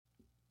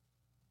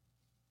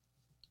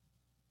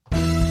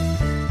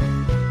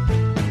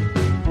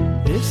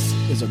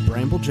is a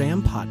Bramble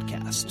Jam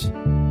podcast.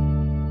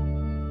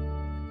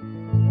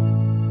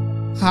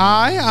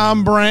 Hi,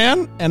 I'm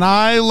Bran, and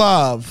I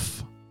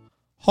love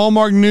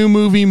Hallmark new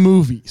movie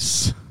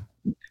movies.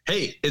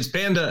 Hey, it's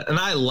Panda, and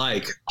I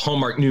like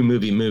Hallmark new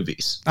movie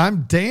movies.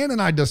 I'm Dan,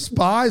 and I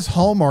despise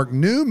Hallmark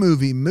new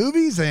movie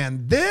movies,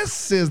 and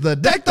this is the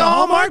Deck the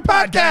Hallmark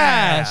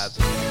podcast.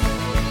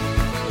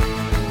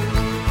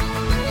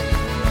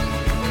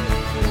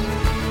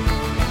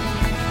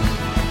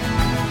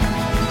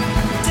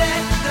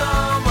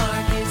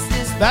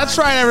 That's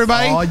right,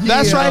 everybody. Oh, yeah.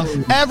 That's right.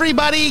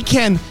 Everybody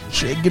can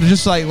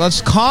just like,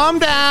 let's calm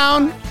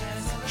down.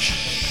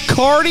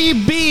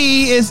 Cardi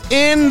B is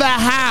in the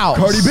house.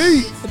 Cardi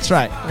B. That's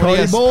right.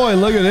 Cardi boy,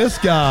 look at this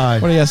guy.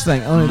 What do you guys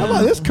think? How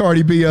about this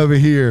Cardi B over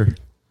here?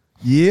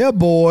 Yeah,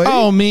 boy.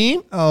 Oh,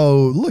 me?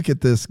 Oh, look at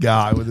this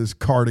guy with his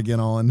cardigan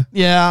on.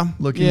 Yeah.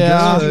 Looking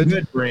good.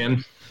 Good,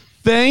 Bran.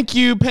 Thank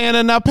you,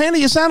 Panda. Now, Panda,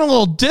 you sound a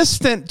little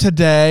distant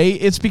today.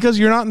 It's because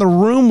you're not in the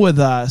room with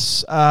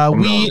us.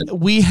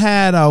 We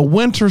had a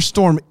winter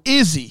storm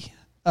Izzy.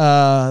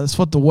 That's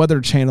what the Weather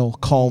Channel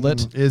called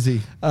it.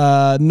 Izzy.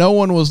 No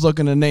one was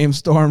looking to name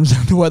storms,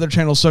 and the Weather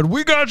Channel said,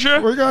 "We got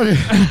you. We got you.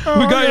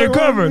 We got you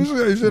covered."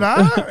 Is it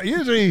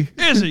Izzy?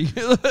 Izzy.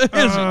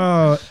 Is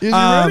he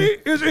ready?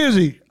 It's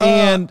Izzy.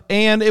 And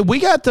we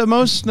got the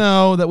most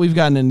snow that we've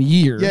gotten in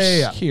years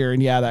here in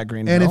that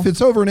Greenville. And if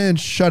it's over an inch,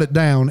 shut it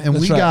down. And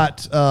That's we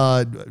right.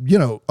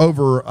 got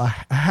over a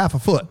half a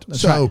foot.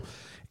 That's so right.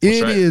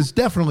 it is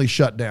definitely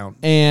shut down.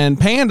 And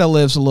Panda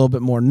lives a little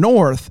bit more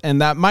north,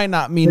 and that might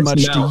not mean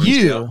much to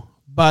you,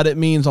 but it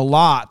means a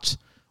lot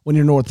when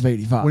you're north of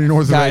 85. When you're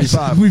north of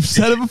 85. We've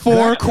said it before.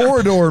 That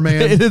corridor,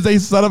 man. It is a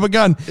son of a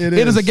gun. It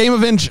is is a game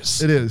of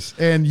inches. It is.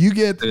 And you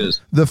get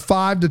the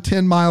 5 to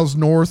 10 miles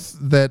north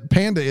that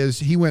Panda is.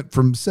 He went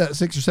from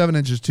 6 or 7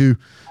 inches to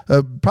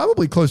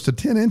probably close to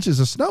 10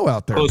 inches of snow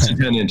out there. Close to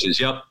 10 inches.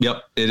 Yep.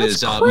 That's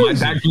is. My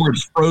back door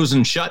is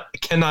frozen shut. I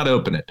cannot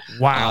open it.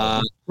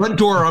 Wow. Front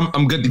door,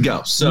 I'm good to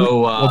go.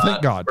 So, well,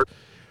 thank God.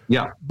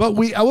 Yeah. But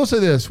I will say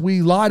this,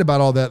 we lied about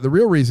all that. The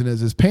real reason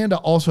is Panda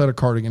also had a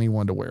cardigan he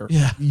wanted to wear.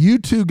 Yeah. You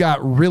two got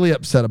really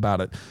upset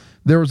about it.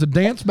 There was a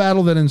dance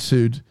battle that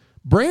ensued.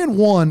 Bran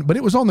won, but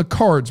it was on the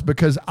cards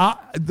because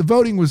the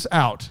voting was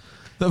out.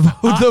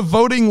 The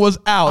voting was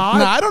out.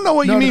 I don't know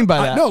what you mean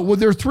by that. No, well,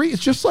 there are 3.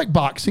 It's just like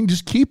boxing.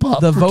 Just keep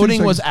up. The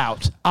voting was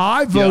out.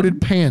 I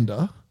voted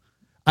Panda.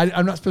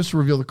 I'm not supposed to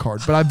reveal the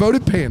card, but I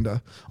voted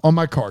Panda on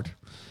my card.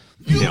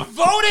 You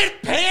voted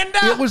Panda?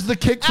 It was the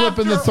kickflip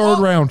in the third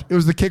round. It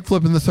was the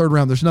kickflip in the third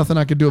round. There's nothing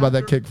I could do about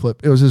that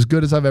kickflip. It was as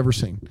good as I've ever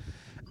seen.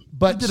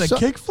 But He did a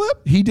kickflip?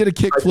 He did a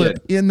kickflip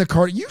in the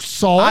card. You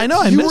saw it. I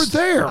know. You were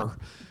there.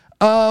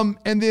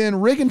 And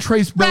then Rig and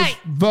Trace both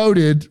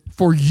voted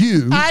for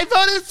you. I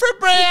voted for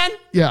Bran.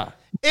 Yeah.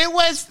 It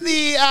was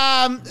the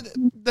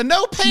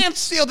no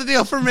pants seal the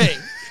deal for me.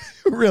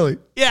 Really?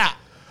 Yeah.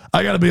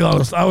 I got to be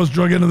honest. I was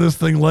drug into this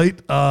thing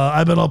late.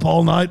 I've been up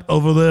all night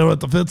over there at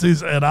the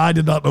Fitzy's, and I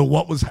did not know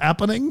what was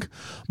happening.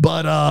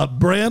 But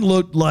Bran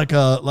looked like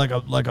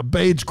a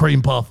beige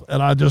cream puff,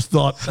 and I just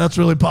thought that's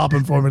really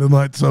popping for me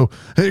tonight. So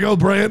here you go,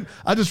 Bran.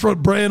 I just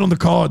wrote Bran on the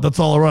card. That's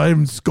all. I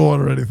didn't score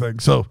or anything.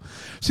 So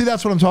see,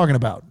 that's what I'm talking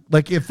about.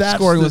 Like if that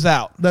scoring was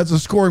out, that's the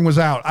scoring was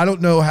out. I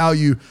don't know how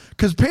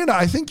because Panda,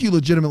 I think you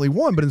legitimately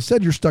won, but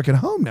instead you're stuck at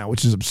home now,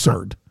 which is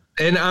absurd.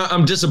 And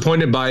I'm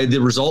disappointed by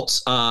the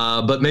results,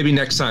 but maybe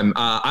next time.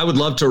 I would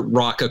love to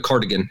rock a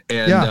cardigan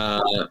and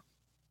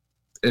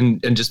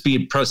just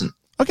be present.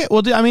 Okay,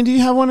 well, do you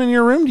have one in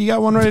your room? Do you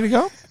got one ready to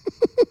go?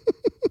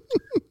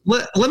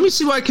 Let me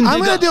see what I can do.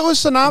 I'm going to do a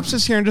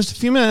synopsis here in just a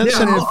few minutes.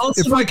 Yeah, and I'll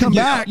see if what we I can come do.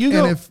 back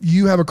and if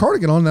you have a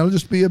cardigan on,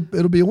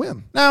 it'll be a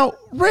win. Now,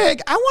 Rig,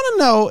 I want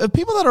to know if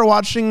people that are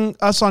watching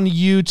us on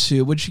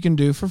YouTube, which you can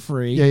do for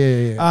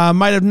free,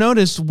 might have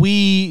noticed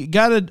we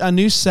got a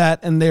new set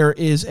and there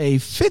is a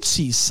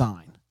Fitzy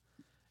sign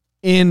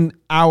in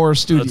our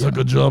studio. that's a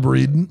good job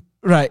reading.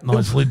 Right.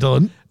 Nicely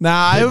done. Now,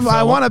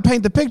 I want to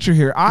paint the picture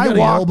here. You got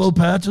any elbow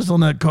patches on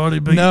that Cardi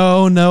B?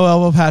 No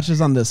elbow patches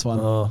on this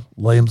one.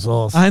 Lame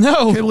sauce. I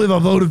know. Can't believe I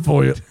voted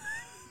for you.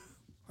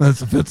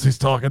 That's the Fitzy's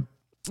talking.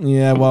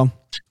 Yeah, well,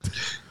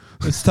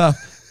 it's tough.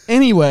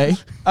 Anyway,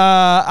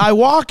 I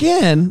walk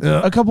in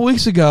a couple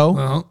weeks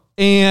ago,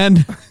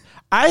 and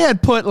I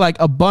had put like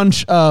a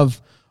bunch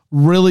of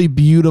really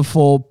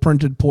beautiful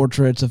printed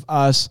portraits of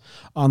us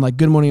on like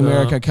Good Morning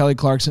America, Kelly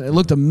Clarkson. It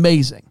looked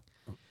amazing.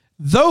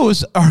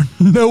 Those are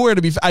nowhere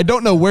to be. I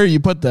don't know where you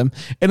put them.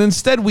 And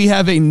instead, we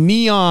have a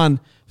neon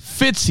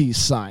Fitzy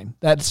sign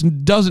that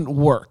doesn't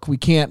work. We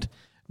can't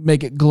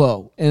make it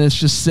glow, and it's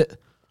just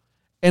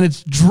and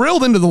it's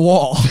drilled into the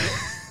wall.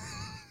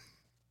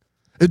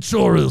 It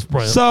sure is,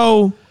 Brad.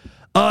 So,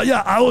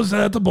 I was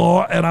at the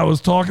bar and I was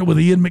talking with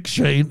Ian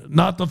McShane,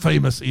 not the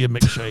famous Ian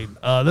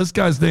McShane. This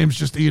guy's name's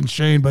just Ian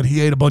Shane, but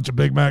he ate a bunch of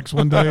Big Macs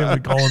one day and they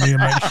call him Ian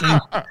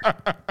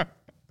McShane.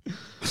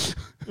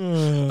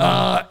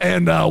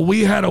 And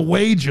we had a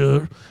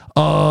wager.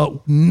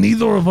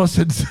 Neither of us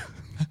had.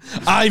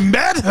 I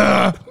met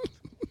her.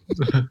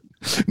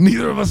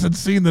 neither of us had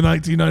seen the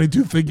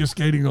 1992 figure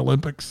skating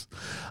Olympics.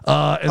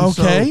 And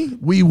Okay. so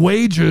we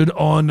wagered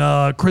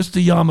on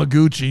Christy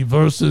Yamaguchi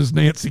versus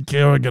Nancy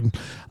Kerrigan.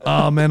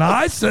 And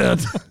I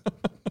said,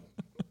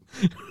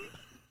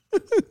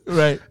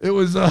 Right. it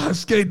was a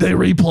skate day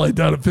replay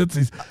down at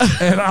Fitzy's.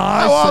 And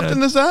How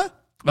often is that?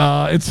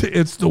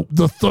 It's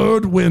the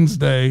third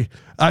Wednesday.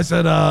 I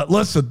said,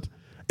 listen,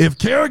 if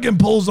Kerrigan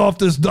pulls off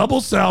this double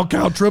sow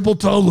cow triple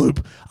toe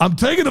loop, I'm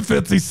taking the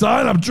Fitzy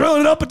sign. I'm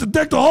drilling it up at the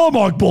deck, the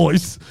Hallmark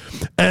boys.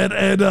 And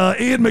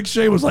Ian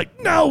McShane was like,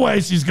 no way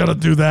she's going to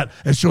do that.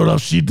 And sure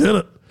enough, she did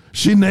it.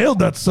 She nailed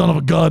that son of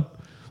a gun.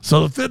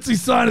 So the Fitzy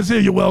sign is here.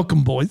 You're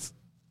welcome, boys.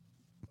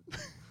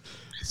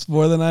 It's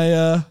more than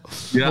I.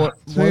 It's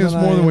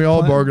more than we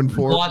all bargained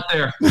for. A lot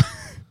there.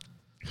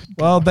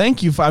 Well,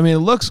 thank you. It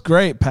looks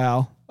great,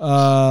 pal.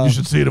 You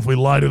should see it if we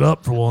light it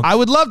up for once. I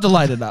would love to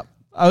light it up.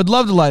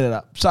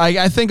 So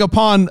I think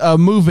upon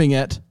moving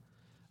it,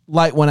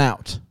 light went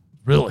out.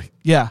 Really?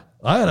 Yeah.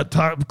 I had a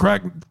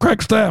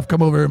crack staff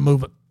come over here and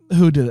move it.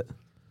 Who did it?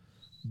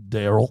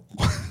 Daryl.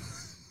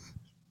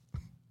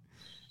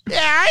 Yeah,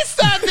 I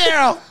saw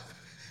Daryl.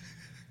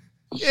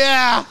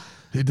 Yeah.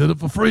 He did it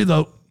for free,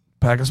 though.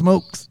 Pack of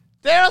smokes.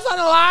 Daryl's on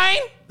the line.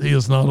 He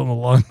is not on the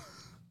line.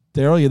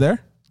 Daryl, you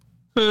there?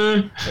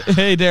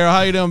 Hey, Daryl,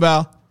 how you doing,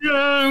 pal? Yeah,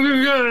 I'm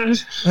good.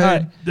 Hey,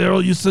 right.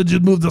 Daryl, you said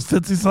you'd move the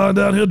Fitzy sign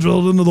down here,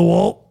 drilled into the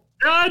wall.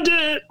 I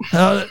did.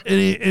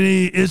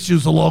 Any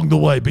issues along the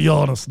way? Be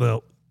honest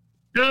now.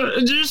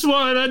 Just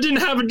one. I didn't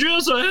have a drill,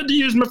 so I had to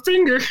use my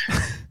finger.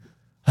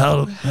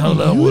 How did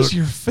that Use work?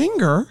 your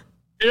finger?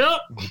 Yep.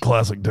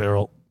 Classic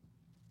Daryl.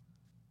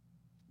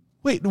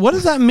 Wait, what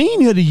does that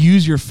mean? You had to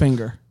use your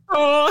finger?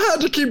 Oh, I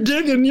had to keep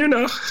digging,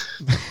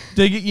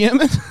 Dig it,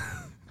 Yemen?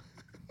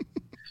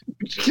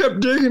 Kept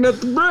digging at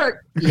the brick.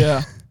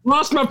 Yeah.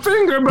 Lost my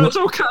finger, but it's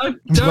okay.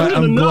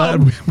 I'm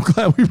glad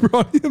we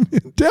brought him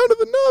in. Down to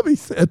the nub, he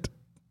said.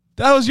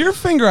 That was your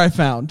finger I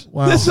found.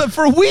 Wow. This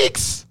for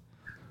weeks.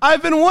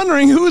 I've been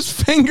wondering whose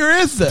finger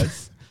is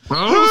this?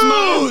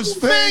 Whose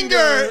finger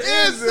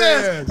is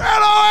this?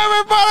 Hello,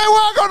 everybody.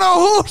 Welcome to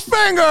Whose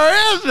Finger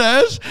Is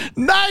This?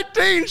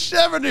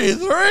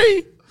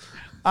 1973.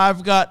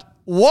 I've got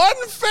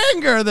one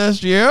finger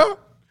this year.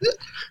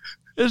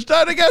 It's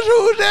time to guess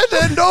whose this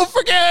is. And don't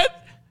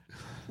forget,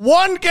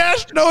 one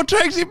guess, no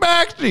Trixie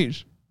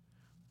Baxters.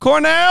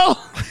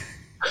 Cornell.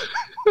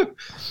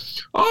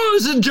 Oh,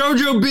 is it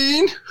JoJo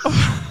Bean?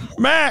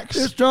 Max.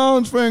 It's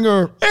John's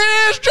finger.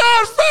 It's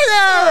John's finger.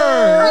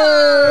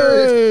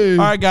 Hey.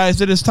 All right,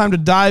 guys, it is time to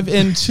dive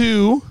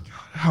into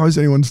How is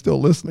anyone still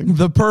listening?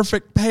 the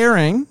perfect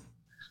pairing.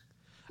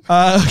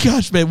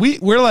 Gosh, man,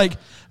 we're like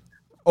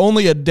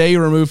only a day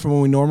removed from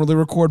when we normally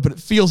record, but it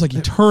feels like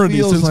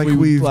eternity since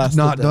we've last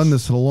not did done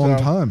this in a long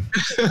time.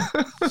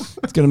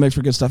 It's going to make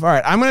for good stuff. All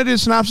right, I'm going to do a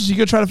synopsis. You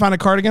go try to find a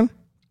cardigan.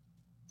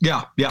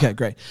 Yeah. Okay,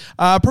 great.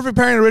 Perfect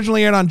Pairing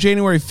originally aired on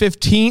January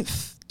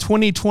 15th,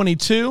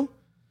 2022,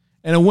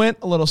 and it went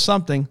a little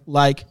something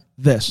like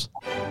this.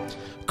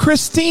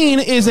 Christine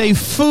is a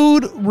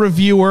food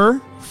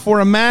reviewer for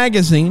a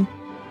magazine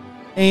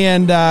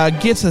and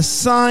gets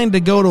assigned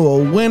to go to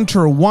a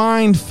winter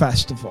wine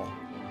festival.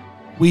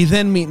 We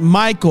then meet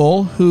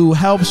Michael, who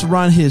helps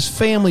run his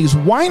family's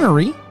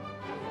winery,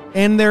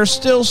 and they're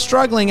still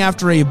struggling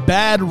after a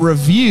bad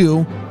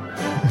review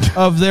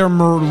of their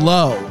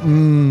Merlot.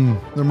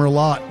 The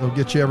Merlot, they'll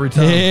get you every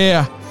time.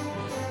 Yeah.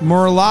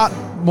 Merlot,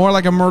 more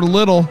like a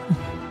Merlittle.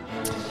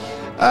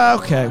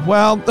 Okay,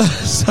 well,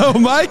 so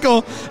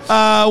Michael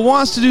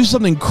wants to do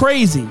something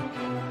crazy.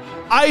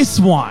 Ice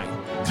wine.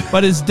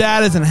 But his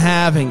dad isn't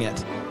having it.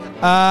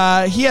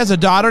 He has a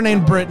daughter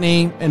named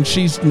Brittany, and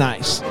she's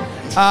nice.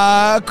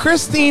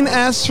 Christine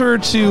asks her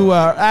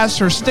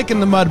stick in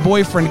the mud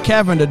boyfriend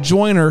Kevin to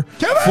join her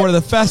for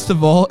the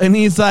festival, and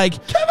he's like,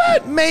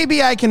 Kevin,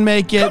 maybe I can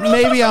make it.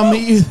 Maybe I'll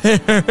meet you there.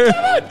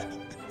 Kevin!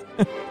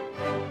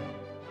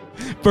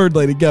 Bird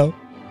lady, go.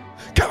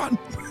 Come on.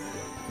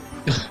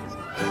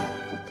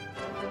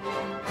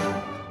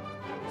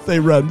 Say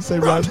run.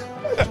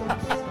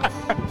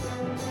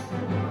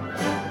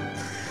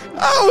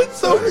 Oh, it's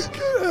so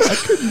good. I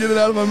couldn't get it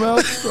out of my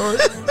mouth. Sorry.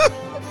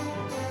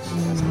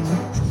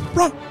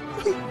 Run.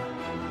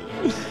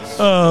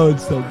 Oh,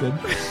 it's so good.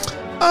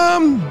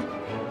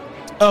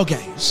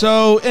 Okay,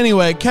 so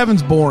anyway,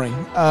 Kevin's boring,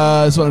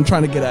 is what I'm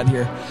trying to get at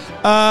here.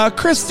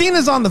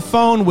 Christina's on the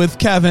phone with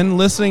Kevin,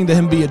 listening to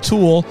him be a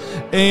tool,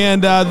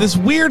 and this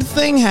weird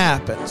thing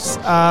happens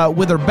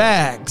with her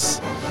bags.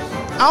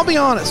 I'll be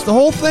honest, the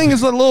whole thing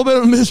is a little bit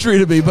of a mystery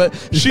to me, but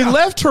she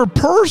left her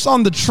purse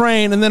on the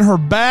train, and then her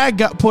bag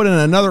got put in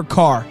another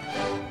car.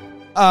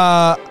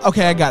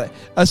 Okay, I got it.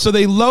 So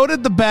they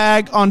loaded the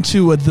bag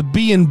onto the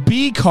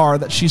B&B car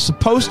that she's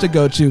supposed to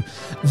go to.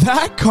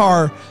 That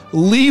car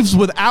leaves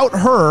without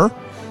her.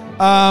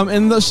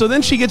 So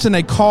then she gets in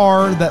a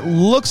car that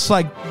looks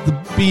like the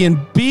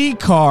B&B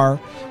car,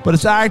 but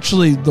it's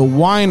actually the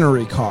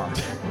winery car.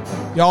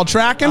 Y'all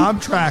tracking? I'm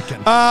tracking.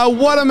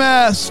 What a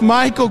mess.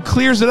 Michael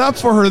clears it up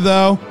for her,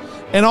 though,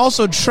 and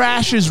also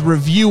trashes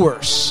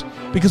reviewers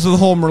because of the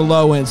whole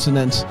Merlot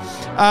incident.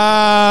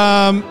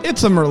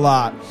 It's a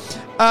Merlot.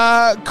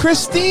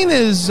 Christine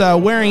is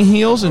wearing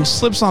heels and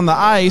slips on the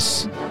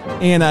ice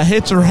and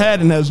hits her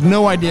head and has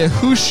no idea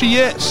who she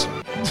is.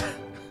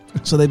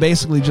 So they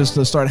basically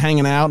just start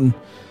hanging out and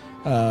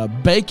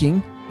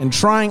baking and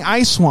trying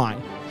ice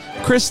wine.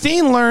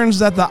 Christine learns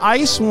that the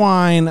ice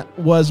wine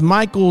was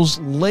Michael's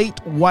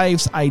late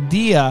wife's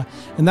idea,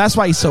 and that's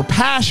why he's so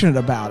passionate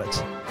about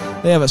it.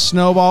 They have a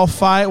snowball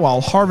fight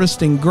while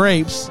harvesting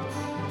grapes,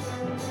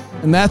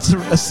 and that's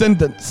a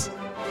sentence.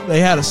 They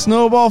had a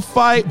snowball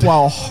fight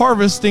while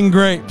harvesting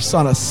grapes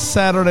on a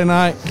Saturday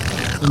night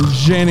in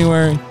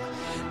January.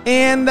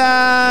 And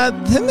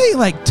then they,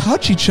 like,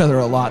 touch each other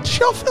a lot. Did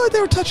y'all feel like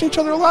they were touching each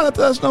other a lot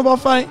after that snowball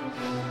fight?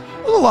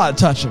 There was a lot of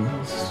touching.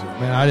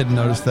 Man, I didn't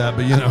notice that,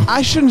 but you know.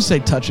 I shouldn't say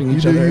touching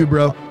each other. You do you,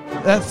 bro.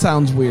 That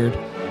sounds weird.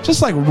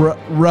 Just like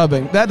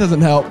rubbing. That doesn't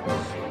help.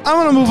 I'm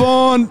going to move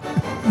on.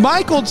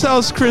 Michael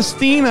tells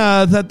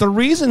Christina that the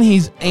reason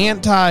he's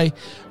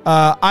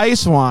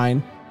anti-ice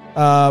wine,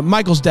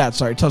 Michael's dad,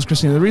 tells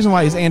Christina the reason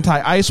why he's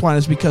anti-ice wine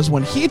is because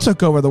when he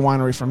took over the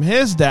winery from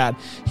his dad,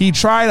 he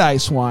tried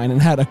ice wine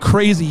and had a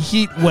crazy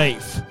heat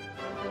wave.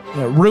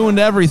 And it ruined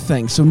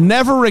everything. So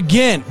never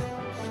again.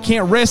 You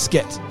can't risk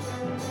it.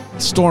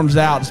 Storms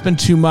out. It's been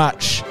too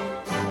much.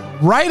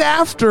 Right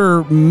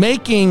after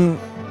making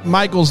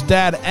Michael's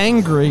dad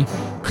angry,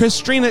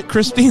 Christina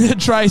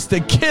tries to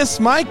kiss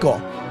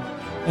Michael.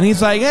 And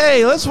he's like,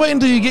 hey, let's wait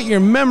until you get your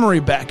memory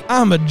back.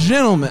 I'm a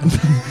gentleman.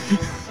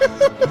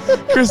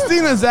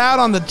 Christina's out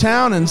on the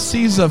town and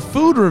sees a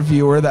food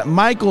reviewer that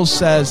Michael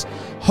says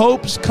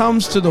hopes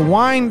comes to the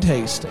wine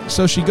tasting.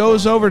 So she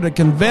goes over to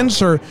convince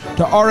her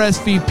to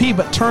RSVP,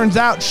 but turns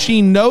out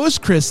she knows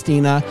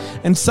Christina,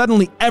 and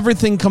suddenly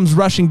everything comes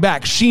rushing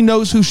back. She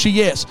knows who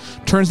she is.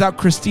 Turns out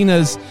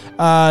Christina's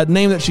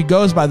name that she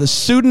goes by, the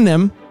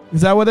pseudonym, is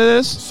that what it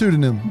is?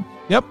 Pseudonym.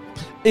 Yep.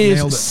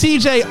 Is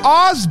CJ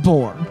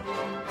Osborne.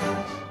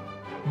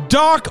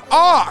 Doc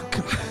Ock.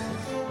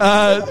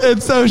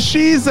 And so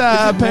she's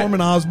Norman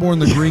Osborn,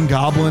 the Green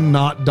Goblin,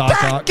 not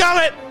Doc Ock.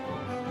 Got it.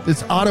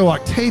 It's Otto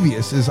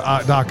Octavius is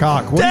Doc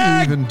Ock. What are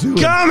you even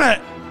doing? Got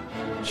it.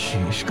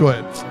 Sheesh, go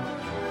ahead.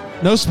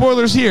 No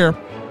spoilers here.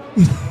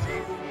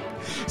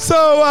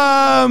 So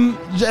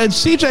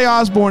CJ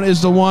Osborne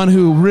is the one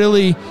who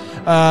really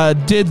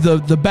did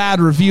the bad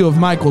review of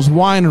Michael's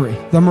winery,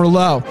 the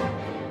Merlot.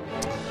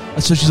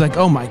 So she's like,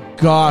 oh my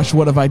gosh,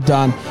 what have I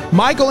done?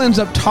 Michael ends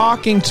up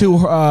talking to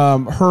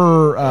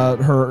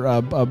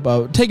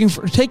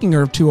taking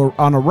her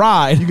on a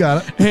ride. You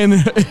got it. And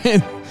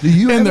do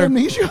you have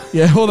amnesia?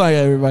 Yeah, hold on,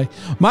 everybody.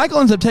 Michael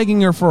ends up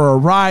taking her for a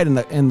ride in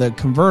the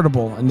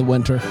convertible in the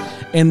winter,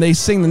 and they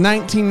sing the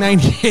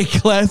 1998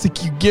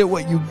 classic "You Get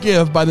What You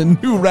Give" by the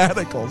New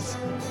Radicals.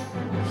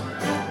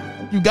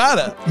 You got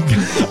it.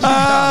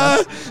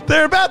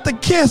 They're about to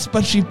kiss,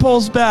 but she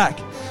pulls back.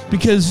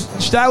 Because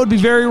that would be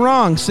very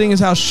wrong, seeing as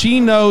how she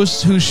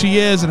knows who she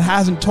is and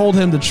hasn't told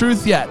him the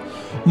truth yet.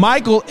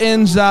 Michael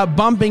ends up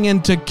bumping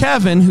into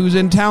Kevin, who's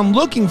in town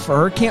looking for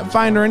her, can't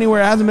find her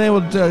anywhere, hasn't been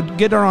able to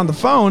get her on the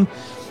phone,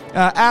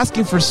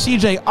 asking for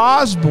CJ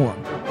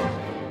Osborne.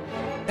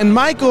 And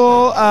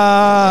Michael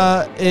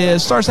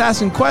starts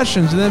asking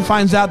questions and then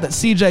finds out that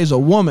CJ is a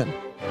woman.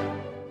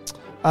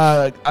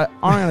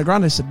 Ariana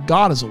Grande said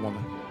God is a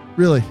woman.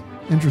 Really?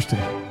 Interesting.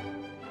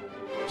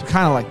 So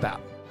kind of like that.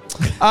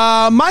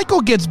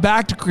 Michael gets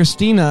back to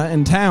Christina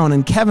in town,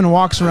 and Kevin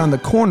walks around the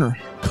corner,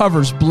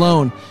 cover's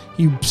blown.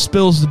 He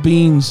spills the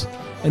beans,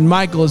 and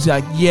Michael is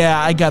like, yeah,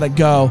 I gotta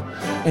go.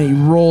 And he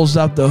rolls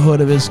up the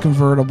hood of his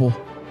convertible,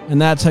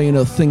 and that's how you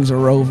know things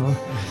are over.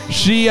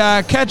 She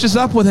catches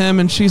up with him,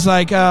 and she's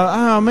like,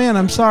 oh, man,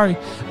 I'm sorry.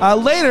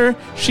 Later,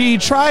 she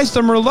tries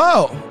the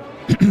Merlot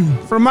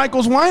from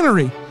Michael's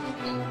winery.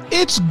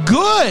 It's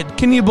good.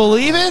 Can you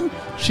believe it?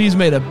 She's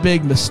made a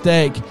big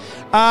mistake.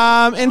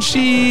 And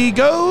she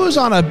goes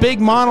on a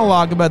big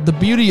monologue about the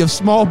beauty of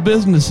small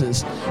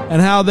businesses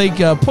and how they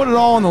put it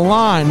all on the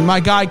line. My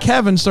guy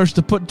Kevin starts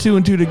to put two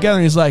and two together,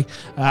 and he's like,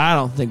 I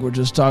don't think we're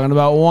just talking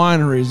about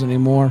wineries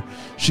anymore.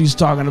 She's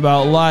talking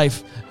about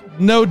life.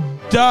 No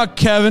duh,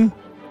 Kevin.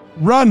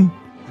 Run.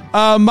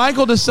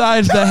 Michael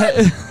decides that...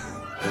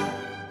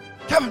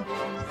 Kevin,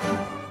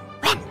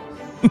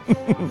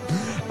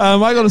 run.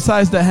 Michael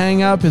decides to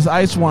hang up his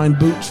ice wine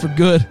boots for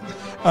good.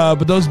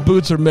 But those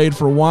boots are made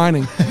for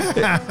whining.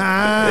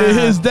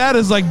 His dad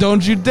is like,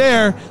 don't you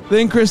dare.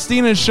 Then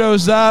Christina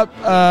shows up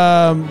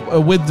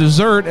with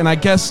dessert, and I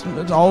guess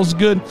all's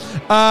good.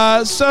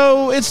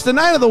 So it's the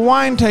night of the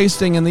wine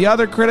tasting, and the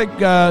other critic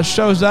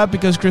shows up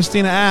because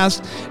Christina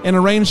asked and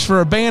arranged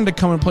for a band to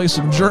come and play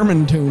some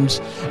German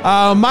tunes.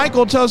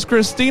 Michael tells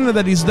Christina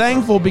that he's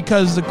thankful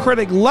because the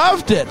critic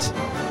loved it.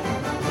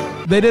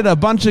 they did a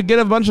bunch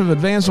of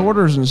advanced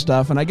orders and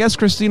stuff. And I guess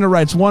Christina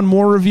writes one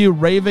more review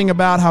raving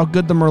about how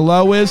good the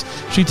Merlot is.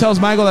 She tells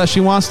Michael that she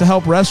wants to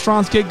help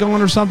restaurants get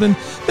going or something.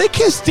 They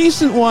kissed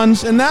decent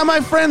ones, and that, my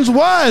friends,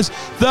 was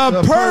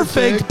the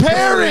perfect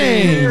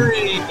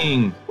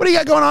pairing. What do you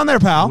got going on there,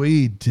 pal?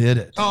 We did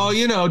it.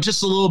 Oh,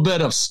 just a little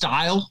bit of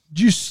style.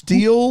 Did you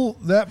steal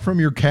that from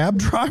your cab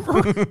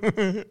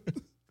driver?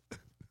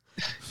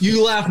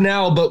 You laugh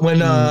now, but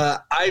when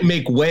I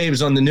make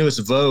waves on the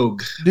newest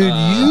Vogue, dude,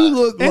 you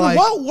look in like. In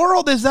what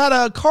world is that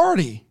a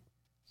Cardi?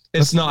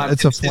 It's not.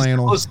 It's a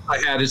flannel. It's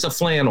a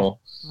flannel.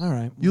 All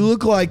right. You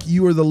look like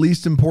you are the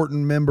least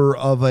important member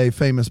of a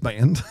famous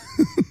band.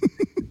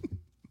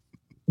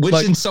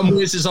 Which in some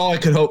ways is all I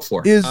could hope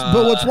for.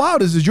 But what's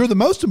wild is you're the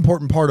most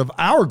important part of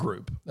our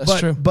group. That's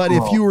true. But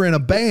if you were in a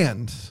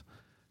band,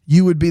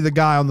 you would be the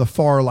guy on the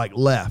far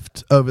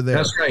left over there.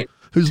 That's right.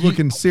 Who's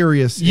looking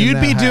serious? You'd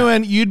be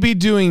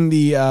doing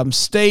the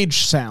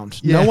stage sound.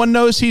 Yeah. No one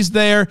knows he's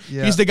there.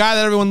 Yeah. He's the guy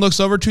that everyone looks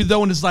over to,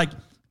 though, and is like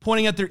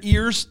pointing at their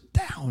ears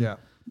down. Yeah.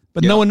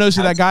 But no one knows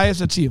who that guy is.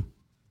 That's you.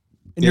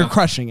 And you're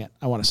crushing it.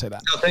 I want to say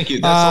that. No, thank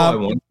you. That's all I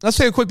want. Let's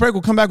take a quick break.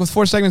 We'll come back with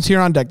 4 segments here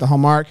on Deck the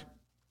Hallmark.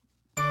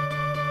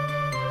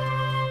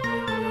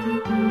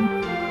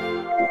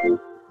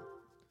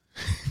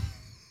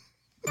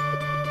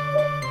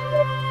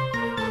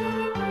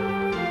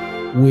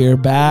 We're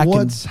back.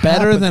 What's and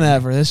better happening? Than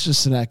ever. This is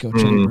just an echo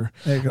chamber.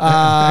 Echo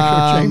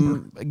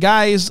chamber.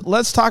 Guys,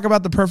 let's talk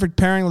about the perfect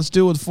pairing. Let's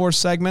do it with 4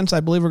 segments. I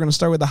believe we're going to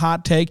start with a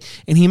hot take.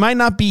 And he might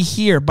not be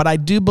here, but I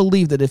do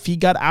believe that if he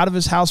got out of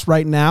his house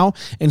right now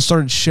and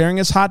started sharing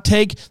his hot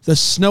take, the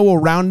snow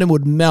around him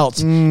would melt.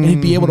 And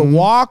he'd be able to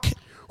walk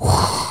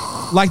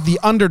like the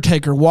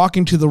Undertaker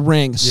walking to the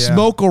ring.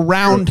 Smoke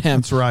around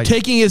him. That's right.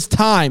 Taking his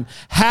time.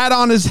 Hat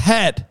on his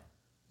head.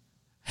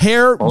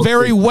 Hair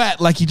very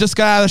wet like he just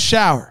got out of the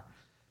shower.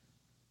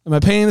 Am I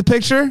painting the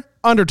picture?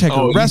 Undertaker,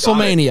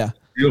 WrestleMania.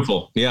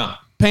 Beautiful. Yeah.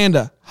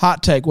 Panda,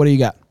 hot take. What do you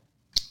got?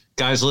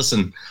 Guys,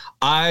 listen,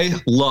 I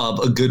love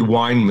a good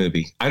wine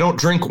movie. I don't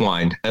drink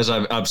wine, as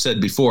I've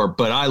said before,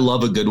 but I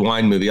love a good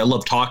wine movie. I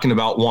love talking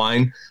about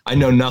wine. I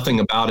know nothing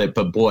about it,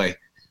 but boy,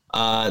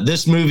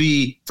 this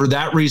movie, for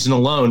that reason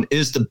alone,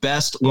 is the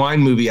best wine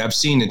movie I've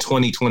seen in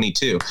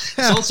 2022.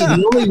 It's also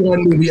the only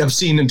wine movie I've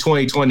seen in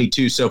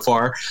 2022 so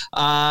far.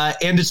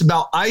 And it's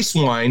about ice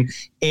wine,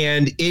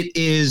 and it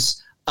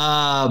is...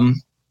 how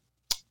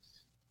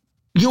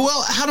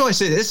do I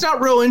say that? It's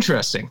not real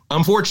interesting,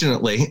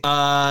 unfortunately.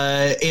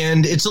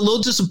 And it's a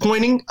little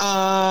disappointing.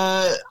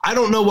 I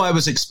don't know what I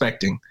was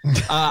expecting.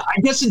 I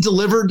guess it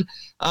delivered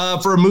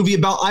for a movie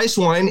about ice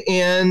wine,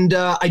 and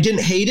I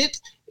didn't hate it.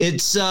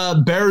 It's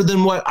better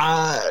than what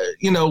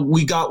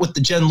we got with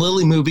the Jen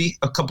Lilly movie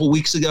a couple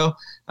weeks ago.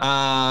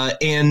 But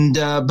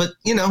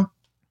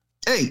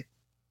hey,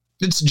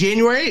 it's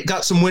January. It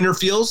got some winter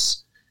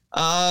feels.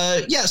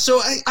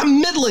 So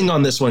I'm middling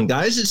on this one,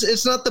 guys.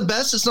 It's not the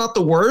best. It's not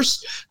the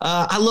worst.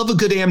 I love a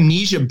good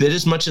amnesia bit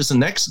as much as the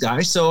next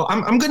guy. So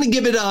I'm going to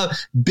give it a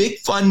big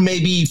fun,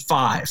 maybe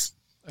 5.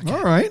 Okay.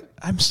 All right.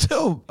 I'm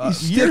still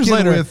years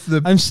later.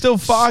 I'm still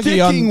foggy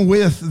sticking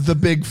with the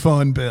big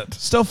fun bit.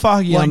 Still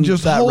foggy on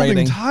just that holding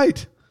rating.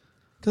 Tight.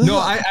 No,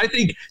 I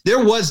think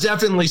there was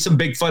definitely some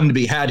big fun to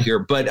be had here,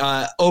 but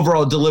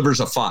overall delivers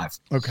a 5.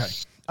 Okay.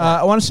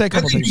 I want to say a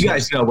couple things. You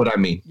guys know what I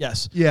mean.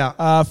 Yes.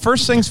 Yeah.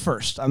 First things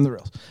first. I'm the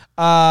reals.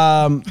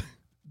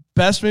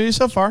 Best movie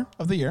so far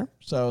of the year.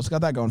 So it's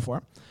got that going for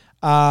it.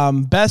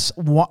 Best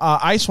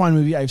ice wine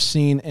movie I've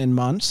seen in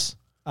months.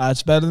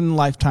 It's better than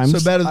Lifetime. So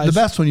the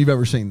best one you've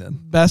ever seen then.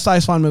 Best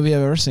ice wine movie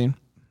I've ever seen.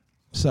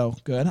 So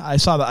good. I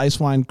saw the ice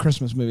wine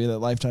Christmas movie that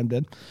Lifetime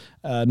did.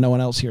 No one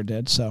else here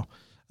did. So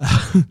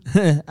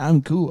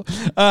I'm cool.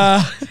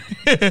 And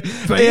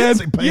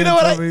you know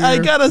what I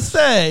gotta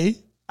say?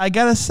 I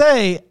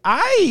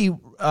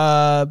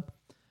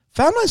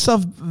found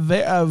myself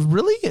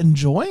really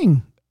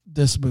enjoying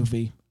this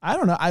movie. I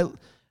don't know.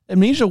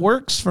 Amnesia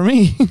works for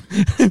me.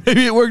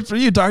 Maybe it works for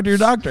you. Talk to your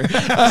doctor.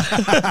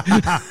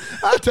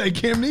 I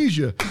take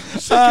amnesia.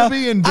 Sick of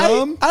being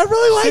dumb. I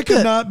really like it. Sick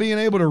of not being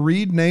able to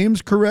read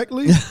names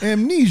correctly.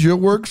 Amnesia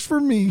works for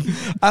me.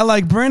 I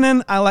like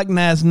Brennan. I like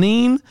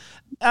Nazneen.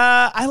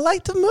 I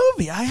liked the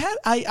movie. I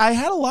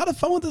had a lot of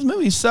fun with this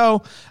movie.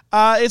 So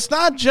it's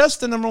not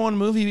just the number one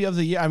movie of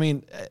the year. I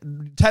mean,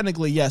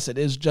 technically, yes, it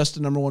is just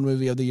the number one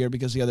movie of the year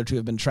because the other two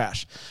have been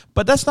trash.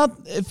 But that's not,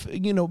 if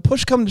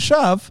push come to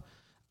shove,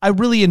 I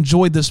really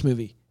enjoyed this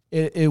movie.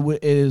 It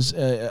is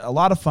a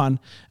lot of fun.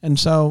 And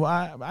so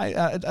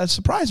I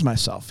surprised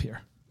myself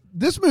here.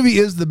 This movie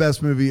is the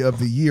best movie of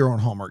the year on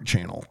Hallmark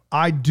Channel.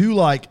 I do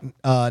like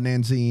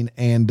Nazneen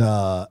and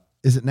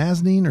is it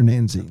Nazneen or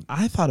Nanzine?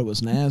 I thought it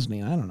was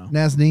Nazneen. I don't know.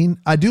 Nazneen.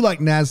 I do like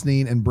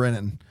Nazneen and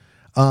Brennan.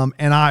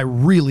 And I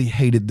really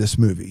hated this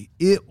movie.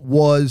 It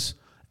was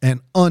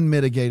an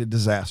unmitigated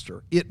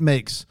disaster. It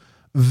makes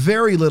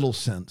very little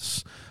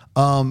sense.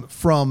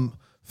 From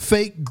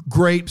fake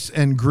grapes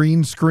and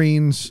green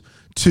screens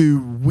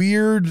to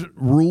weird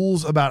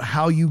rules about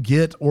how you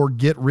get or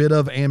get rid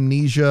of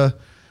amnesia.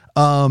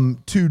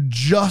 to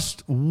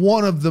just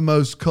one of the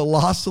most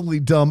colossally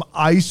dumb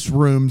ice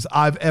rooms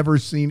I've ever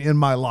seen in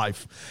my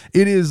life.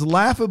 It is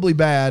laughably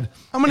bad.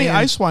 How many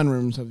ice wine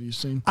rooms have you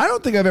seen? I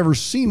don't think I've ever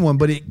seen one,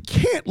 but it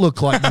can't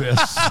look like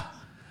this.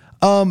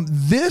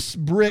 This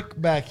brick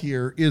back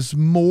here is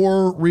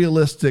more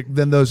realistic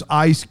than those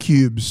ice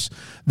cubes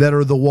that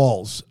are the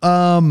walls.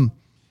 And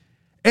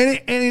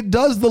it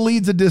does the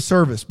leads a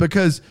disservice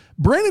because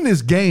Brennan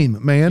is game,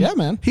 man. Yeah,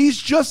 man. He's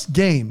just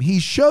game. He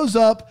shows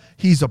up.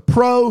 He's a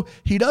pro.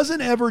 He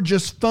doesn't ever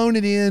just phone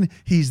it in.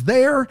 He's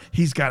there.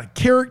 He's got a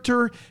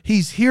character.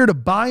 He's here to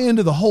buy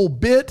into the whole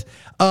bit.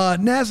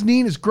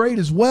 Nazneen is great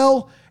as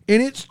well.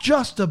 And it's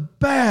just a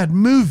bad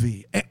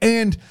movie.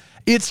 And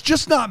it's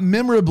just not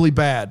memorably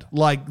bad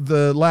like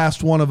The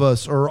Last One of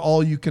Us or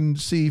All You Can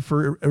See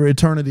for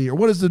Eternity, or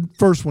what is the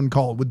first one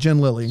called with Jen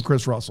Lilly and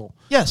Chris Russell?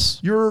 Yes.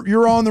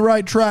 You're on the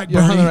right track,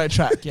 You're Bernie. on the right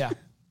track, yeah.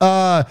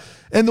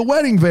 And The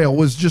Wedding Veil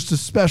was just a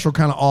special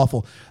kind of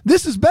awful.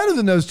 This is better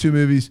than those two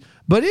movies,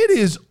 but it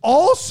is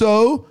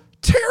also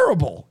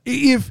terrible.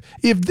 If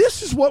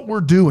this is what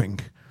we're doing,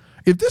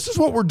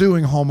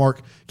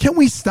 Hallmark, can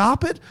we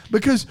stop it?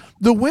 Because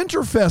the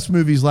Winterfest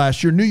movies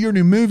last year, New Year,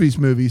 New Movies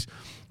movies,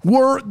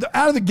 were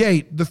out of the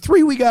gate. The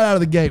three we got out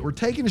of the gate were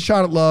Taking a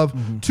Shot at Love,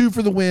 Two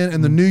for the Win,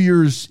 and the New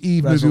Year's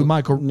Eve movie with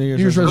Michael. New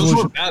Year's Resolution.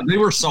 Those were bad. They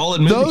were solid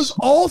movies.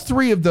 All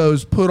three of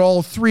those put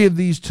all three of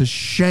these to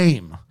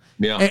shame.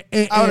 Yeah.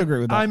 I would agree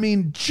with that. I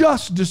mean,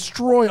 just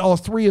destroy all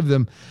three of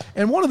them.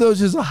 And one of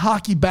those is a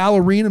hockey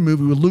ballerina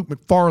movie with Luke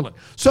McFarlane.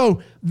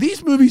 So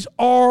these movies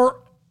are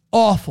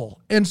awful.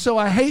 And so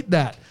I hate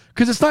that.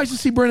 Because it's nice to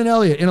see Brennan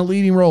Elliott in a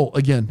leading role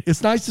again.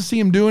 It's nice to see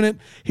him doing it.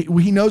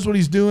 He knows what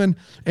he's doing,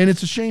 and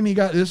it's a shame he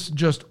got this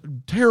just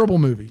terrible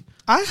movie.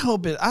 I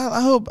hope it.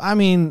 I hope. I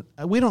mean,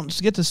 we don't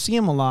get to see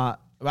him a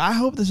lot, but I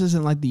hope this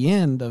isn't like the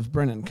end of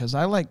Brennan because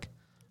I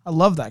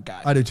love that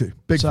guy. I do too.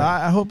 Big fan.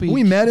 I hope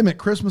we met him at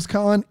Christmas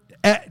Con.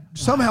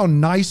 Somehow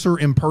nicer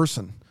in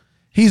person.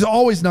 He's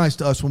always nice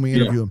to us when we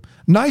interview him.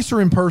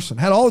 Nicer in person.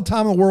 Had all the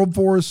time in the world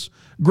for us.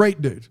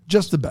 Great dude.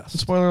 Just the best.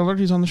 Spoiler alert: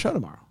 he's on the show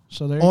tomorrow.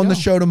 So there you on go. the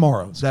show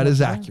tomorrow. That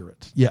is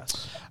accurate.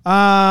 Yes.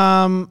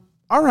 All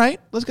right.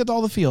 Let's get to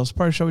all the feels.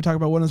 Part of the show we talk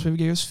about what this movie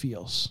gave us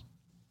feels.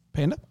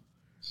 Panda?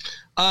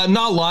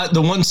 Not a lot.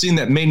 The one scene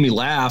that made me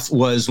laugh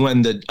was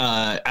when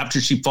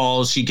after she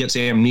falls, she gets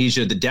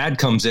amnesia. The dad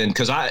comes in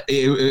because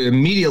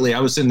immediately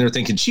I was sitting there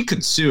thinking she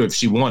could sue if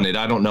she wanted.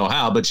 I don't know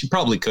how, but she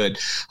probably could.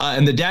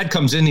 And the dad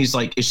comes in. He's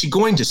like, "Is she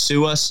going to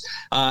sue us?"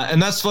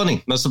 And that's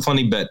funny. That's a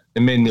funny bit.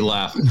 It made me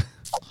laugh.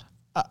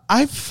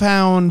 I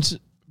found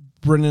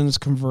Brennan's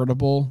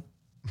convertible.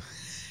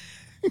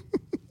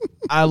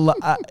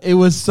 It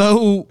was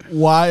so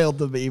wild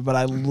to me, but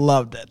I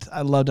loved it.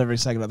 I loved every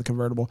second of the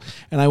convertible.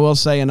 And I will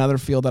say another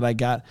feel that I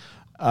got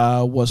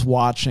was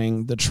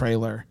watching the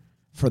trailer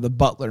for the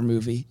Butler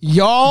movie.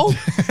 Y'all,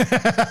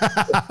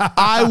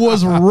 I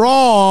was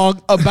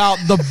wrong about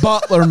the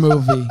Butler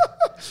movie.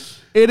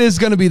 It is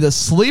going to be the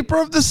sleeper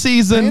of the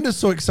season. Panda's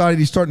so excited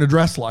he's starting to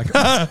dress like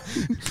him.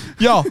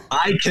 Yo,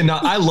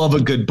 I love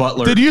a good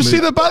Butler. Did you movie. see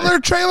the Butler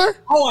trailer?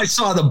 Oh, I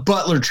saw the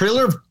Butler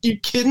trailer. Are you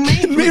kidding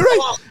me? Me,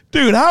 right?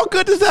 Dude, how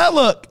good does that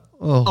look?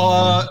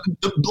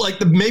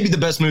 Maybe the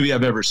best movie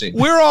I've ever seen.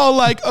 We're all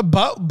like,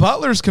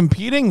 Butler's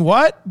competing?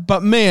 What?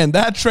 But man,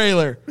 that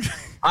trailer.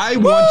 I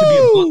want to be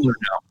a Butler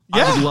now.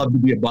 Yeah. I would love to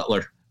be a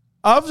Butler.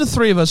 Of the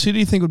three of us, who do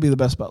you think would be the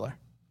best Butler?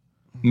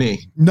 Me.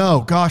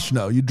 No, gosh,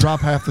 no. You drop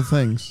half the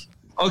things.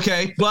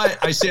 Okay, but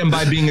I stand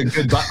by being a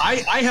good Butler.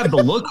 I have the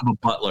look of a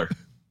Butler.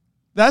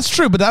 That's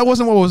true, but that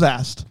wasn't what was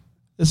asked.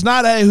 It's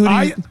not a who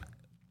do you...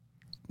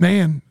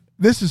 Man,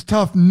 this is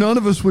tough. None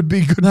of us would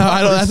be good. No,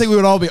 butlers. I think we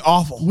would all be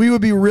awful. We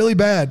would be really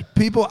bad.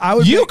 People,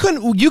 You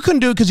couldn't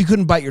do it because you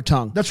couldn't bite your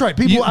tongue. That's right.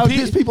 I would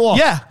piss people off.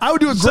 Yeah, I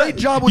would do a great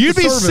job with you'd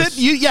the be service.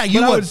 You but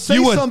I would would say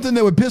you would. something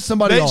that would piss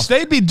somebody off.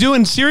 They'd be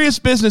doing serious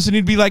business, and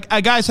you'd be like,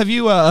 "Guys, have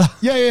you?"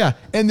 Yeah.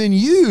 And then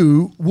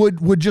you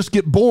would just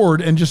get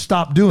bored and just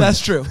stop doing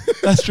That's it. true.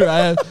 That's true.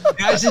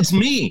 Guys, it's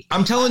me.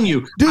 I'm telling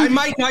you. Dude, I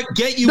might not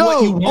get you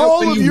what you want all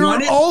when of you your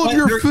want it, all of but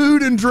your you're-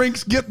 food and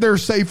drinks get there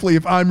safely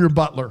if I'm your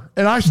butler,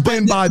 and I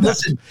stand by that.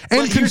 Listen,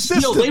 and but here's the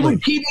deal. consistently, They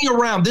would keep me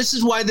around. This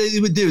is why they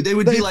would do. They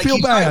would They be like, feel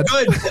 "He's bad. not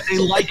good," but they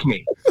like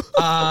me.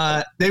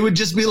 They would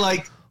just be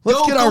like, Let's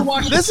 "Go, get go our-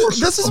 watch This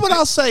is what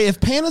I'll say. If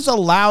Panda's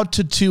allowed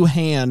to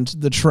two-hand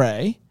the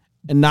tray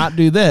and not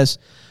do this,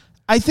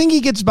 I think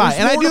he gets by. There's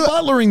And I more do. to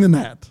butlering than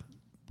that.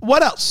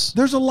 What else?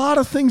 There's a lot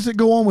of things that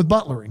go on with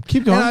butlering.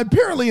 Keep going. And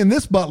apparently, in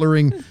this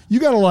butlering, you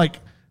got to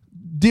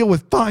deal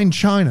with fine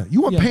china.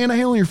 You want Panda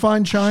handling your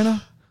fine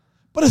china?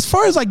 But as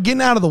far as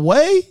getting out of the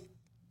way,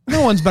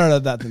 no one's better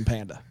at that than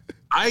Panda.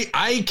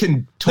 I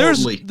can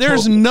totally.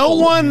 There's no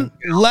one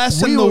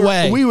less in the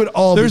way. We would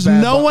all. There's be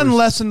bad no one butlers.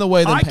 less in the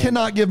way than I Panda.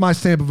 cannot give my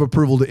stamp of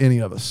approval to any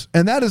of us,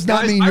 and that does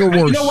not Guys, mean you're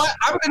worse. You know what?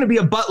 I'm going to be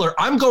a Butler.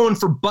 I'm going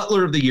for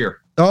Butler of the Year.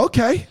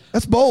 Okay,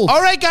 that's bold.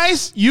 All right,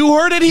 guys, you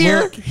heard it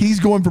here. Look, he's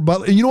going for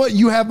butler. And you know what?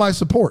 You have my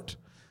support.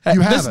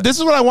 You have it. This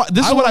is what I want.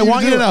 This is what I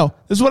want you to know.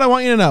 This is what I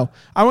want you to know.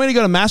 I want you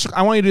to go to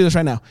I want you to do this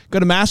right now. Go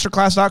to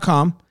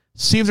masterclass.com.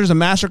 See if there's a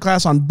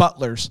masterclass on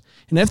butlers.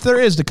 And if there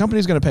is, the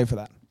company's going to pay for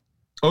that.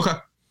 Okay.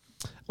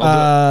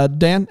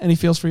 Dan, any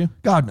feels for you?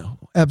 God, no.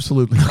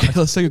 Absolutely. Okay,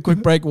 let's take a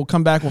quick break. We'll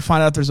come back. We'll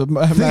find out if there's a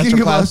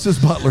Thinking of us masterclass. as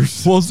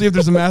butlers. We'll see if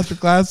there's a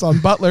masterclass on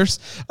butlers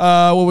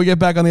when we get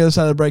back on the other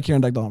side of the break here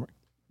in Deck the Hallmark.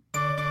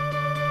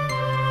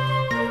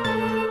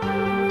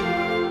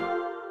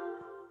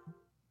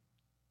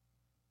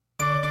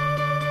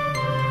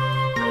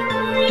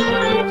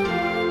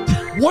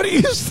 What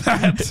is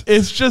that?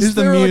 It's just Is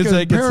the there music.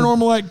 like a It's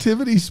paranormal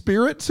activity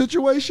spirit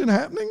situation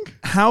happening?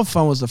 how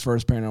fun was the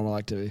first Paranormal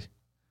Activity?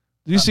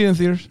 Did you see it in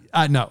theaters?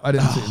 No, I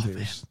didn't see it in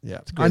theaters. Yeah,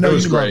 I know it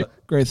was you love great.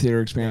 it. Great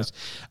theater experience.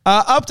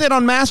 Update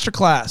on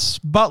Masterclass,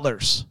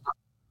 Butlers.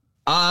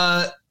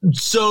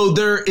 So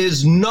there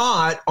is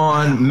not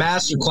on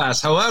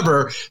Masterclass.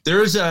 However,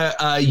 there's a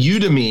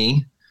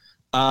Udemy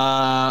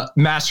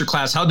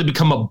Masterclass, how to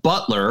become a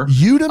butler.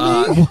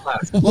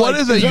 Udemy? What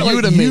is a that like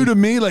Udemy? you to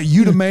me, like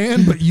you to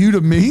man, but you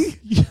to me?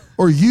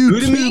 Or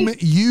you to Udemy? me?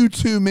 You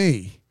to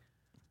me.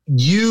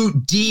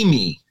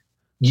 Udemy.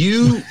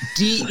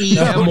 Udemy.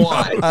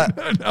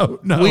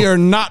 No. We are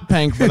not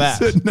paying for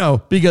that.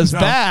 No. Because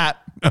No.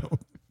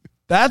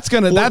 that's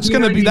gonna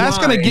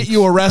get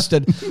you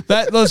arrested.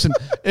 Listen,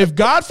 if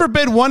God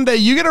forbid one day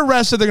you get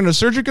arrested, they're gonna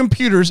search your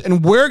computers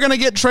and we're gonna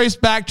get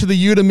traced back to the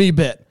Udemy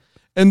bit.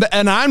 And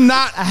I'm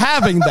not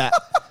having that.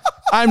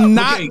 I'm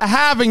not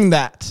having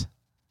that.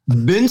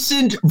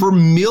 Vincent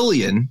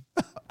Vermillion.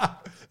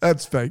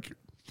 That's fake.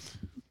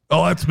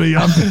 Oh, that's me.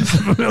 I'm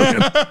familiar.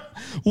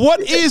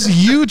 What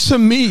is you to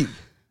me?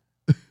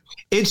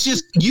 It's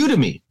just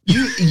Udemy.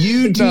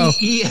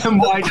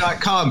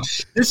 Udemy.com.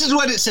 This is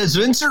what it says.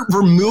 Vincent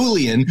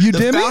Vermillion, the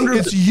founder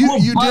It's of the School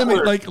of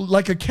Udemy, Butler.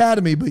 like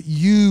Academy, but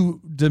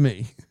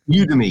Udemy.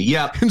 Udemy,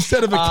 yeah.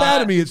 Instead of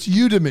Academy, it's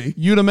Udemy.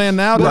 Udemy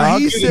now, But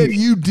dog. he said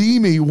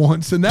Udemy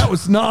once, and that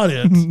was not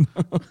it.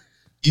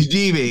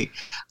 Udemy.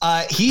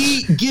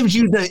 He gives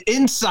you the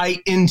insight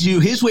into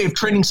his way of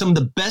training some of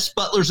the best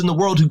butlers in the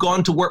world who go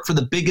on to work for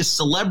the biggest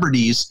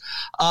celebrities.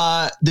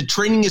 The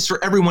training is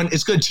for everyone.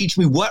 It's going to teach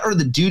me what are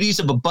the duties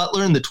of a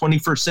butler in the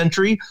 21st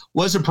century,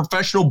 what is a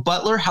professional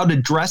butler, how to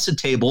dress a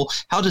table,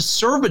 how to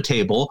serve a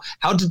table,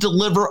 how to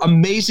deliver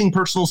amazing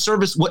personal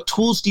service, what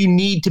tools do you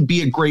need to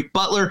be a great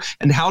butler,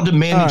 and how to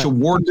manage a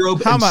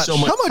wardrobe. How and much? So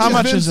much. How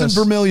much is Vincent this?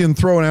 Vermillion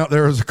throwing out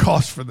there as a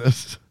cost for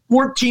this?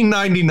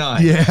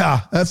 $14.99.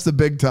 Yeah, that's the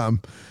big time.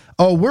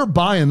 Oh, we're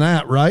buying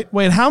that, right?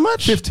 Wait, how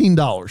much?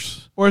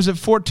 $15. Or is it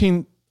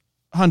 $1,400?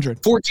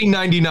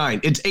 $14.99.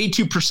 It's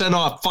 82%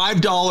 off.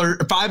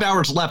 $5. 5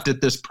 hours left at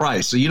this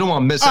price, so you don't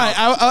want to miss All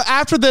out. right,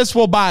 after this,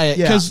 we'll buy it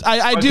because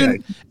I do. Okay.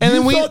 And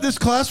then You we. thought this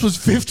class was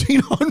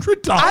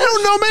 $1,500? I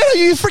don't know, man. Have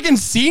you freaking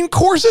seen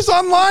courses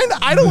online?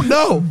 I don't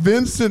know.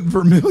 Vincent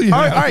Vermillion. All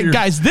right, out here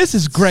guys, this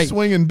is great.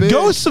 swinging big.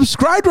 Go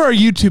subscribe to our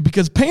YouTube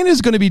because Payne is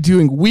going to be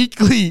doing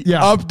weekly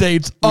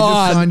updates We just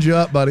on. signed you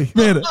up, buddy.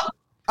 Man,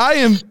 I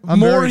am I'm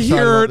more very excited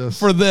here about this.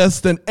 for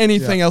this than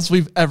anything else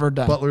we've ever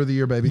done. Butler of the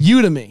year, baby.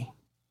 Udemy.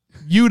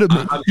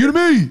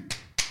 Udemy.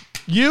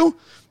 You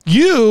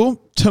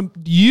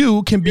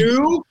can be.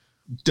 You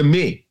to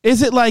me.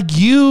 Is it like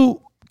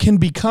you can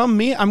become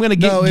me? I'm going to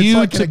get No, it's you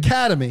like to. an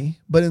academy,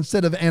 but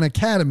instead of an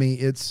academy,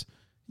 it's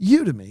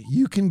Udemy.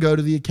 You can go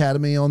to the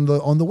academy on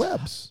the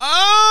webs.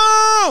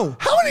 Oh!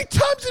 How many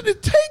times did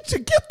it take to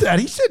get that?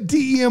 He said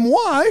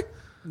DEMY.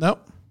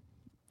 Nope.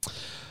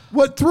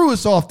 What threw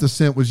us off the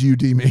scent was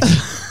Udemy.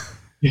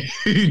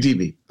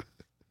 Udemy.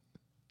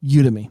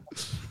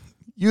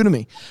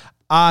 Udemy.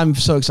 I'm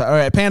so excited. All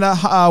right, Panda.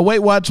 Wait,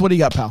 what do you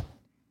got, pal?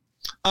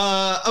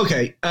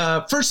 Okay.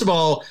 First of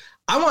all,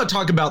 I want to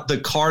talk about the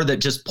car that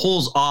just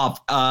pulls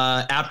off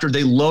after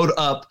they load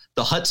up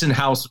the Hudson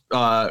House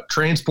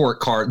transport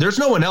car. There's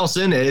no one else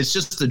in it. It's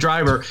just the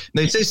driver.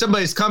 They say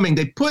somebody's coming.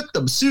 They put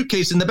the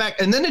suitcase in the back,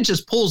 and then it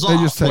just pulls off. They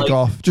just take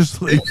off. Just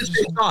leave. It just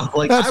takes off.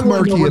 Like, That's I wanna know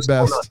murky at what's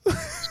going best. on.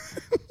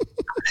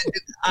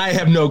 I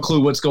have no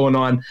clue what's going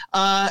on.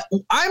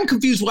 I'm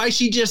confused why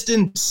she just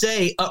didn't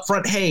say up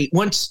front, hey,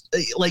 once,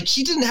 like,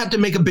 she didn't have to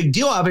make a big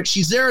deal of it.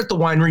 She's there at the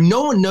winery.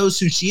 No one knows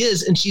who she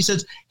is. And she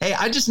says, hey,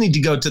 I just need to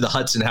go to the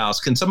Hudson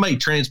House. Can somebody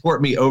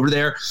transport me over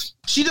there?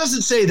 She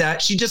doesn't say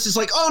that. She just is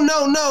like, oh,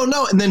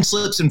 no, and then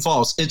slips and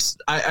falls.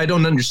 I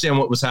don't understand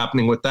what was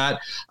happening with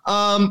that.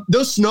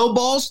 Those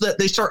snowballs that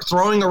they start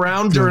throwing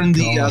around during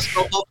the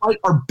snowball fight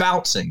are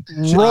bouncing.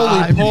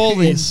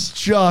 Roly-polies.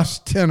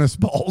 Just tennis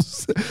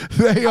balls.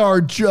 They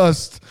are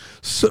just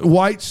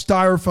white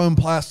styrofoam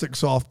plastic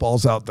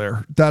softballs out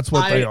there. That's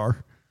what they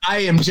are. I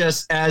am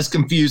just as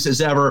confused as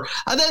ever.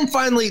 And then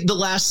finally, the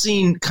last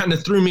scene kind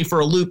of threw me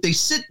for a loop. They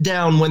sit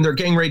down when they're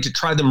getting ready to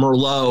try the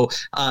Merlot.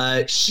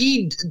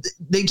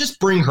 They just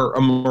bring her a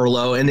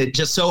Merlot, and it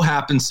just so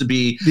happens to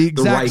be The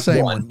exact right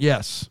same one. one.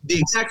 Yes. The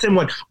exact same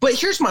one. But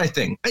here's my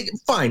thing.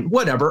 Fine,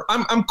 whatever.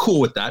 I'm cool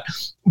with that.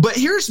 But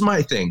here's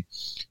my thing.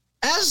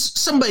 As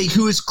somebody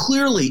who is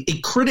clearly a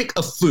critic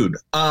of food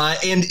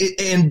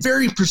and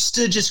very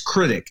prestigious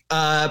critic,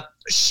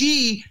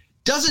 she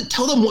doesn't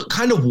tell them what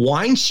kind of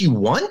wine she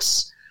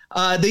wants.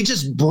 They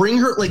just bring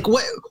her, like,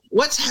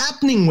 what's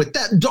happening with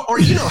that? Or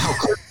you know how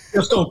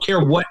just don't care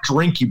what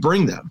drink you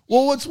bring them.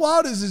 Well, what's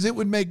wild is it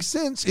would make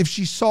sense if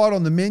she saw it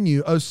on the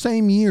menu,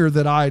 same year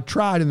that I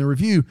tried in the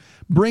review,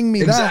 bring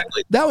me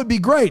Exactly. that. That would be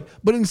great.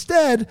 But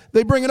instead,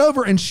 they bring it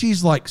over and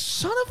she's like,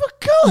 son of a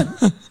gun.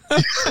 What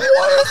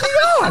are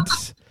the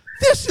odds?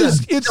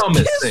 It's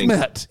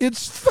kismet.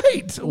 It's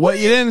fate. What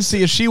you didn't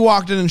see is she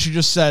walked in and she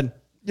just said,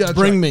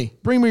 bring me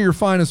your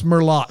finest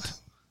Merlot.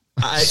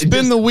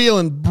 Spin the wheel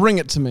and bring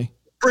it to me.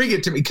 Bring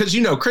it to me. Because,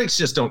 critics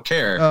just don't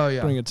care. Oh,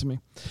 yeah. Bring it to me.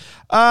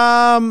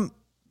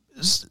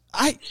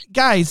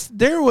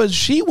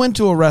 She went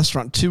to a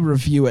restaurant to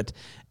review it,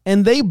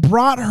 and they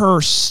brought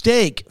her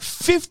steak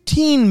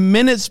 15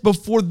 minutes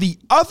before the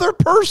other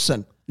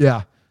person.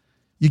 Yeah.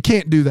 You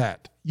can't do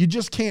that. You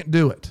just can't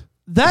do it.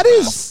 That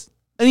is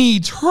an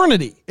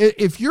eternity.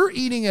 If you're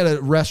eating at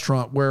a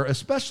restaurant where,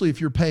 especially if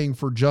you're paying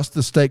for just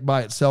the steak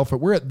by itself,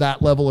 we're at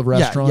that level of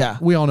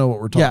restaurant. We all know what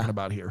we're talking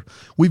about here.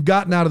 We've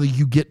gotten out of the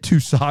you get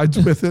two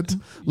sides with it.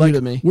 Like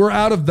we're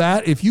out of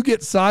that. If you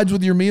get sides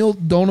with your meal,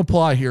 don't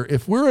apply here.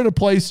 If we're at a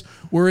place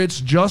where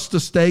it's just a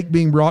steak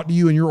being brought to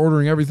you and you're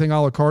ordering everything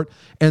a la carte,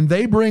 and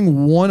they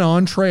bring one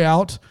entree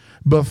out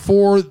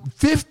before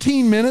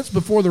 15 minutes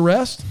before the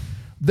rest,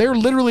 they're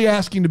literally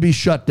asking to be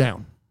shut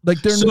down.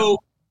 Like they're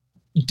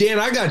Dan,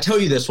 I got to tell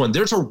you this one.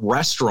 There's a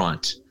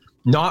restaurant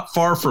not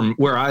far from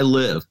where I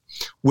live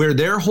where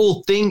their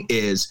whole thing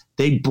is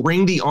they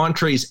bring the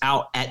entrees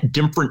out at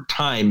different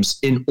times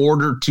in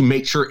order to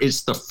make sure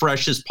it's the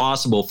freshest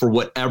possible for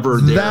whatever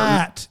they're.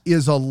 That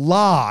is a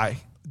lie.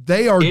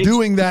 They are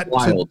doing that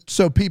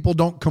so people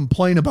don't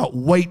complain about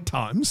wait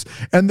times.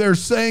 And they're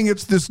saying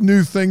it's this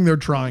new thing they're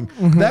trying.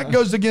 Mm-hmm. That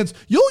goes against,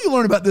 you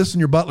learn about this in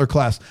your Butler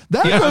class.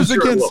 That goes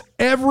against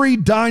every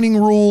dining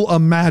rule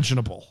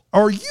imaginable.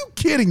 Are you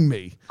kidding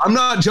me? I'm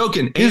not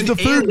joking. Is the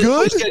food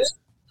good?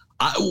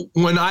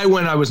 When I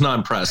went, I was not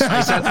impressed.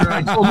 I sat there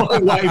and I told my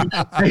wife,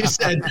 I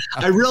said,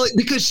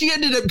 because she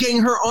ended up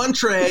getting her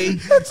entree.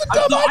 That's a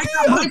dumb idea.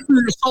 I got my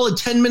food a solid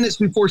 10 minutes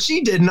before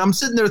she did. And I'm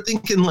sitting there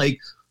thinking like,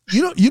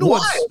 you know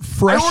what's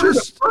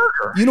freshest?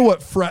 You know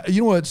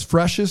what's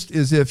freshest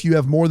is if you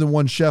have more than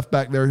one chef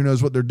back there who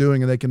knows what they're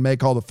doing and they can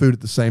make all the food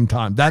at the same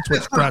time. That's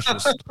what's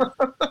freshest.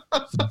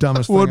 It's the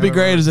dumbest thing. What would be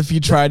great is if you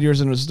tried yours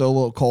and it was still a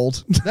little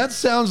cold. That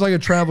sounds like a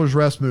traveler's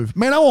rest move.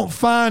 Man, I want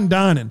fine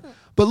dining.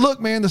 But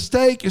look, man, the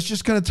steak is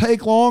just going to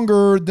take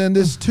longer than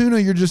this tuna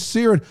you're just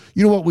searing.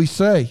 You know what we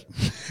say?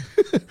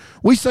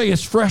 We say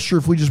it's fresher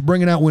if we just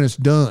bring it out when it's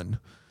done.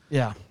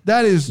 Yeah.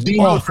 That is the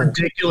most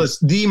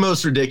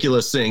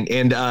ridiculous thing.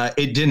 And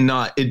it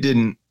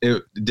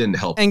didn't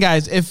help. And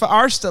guys, if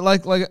our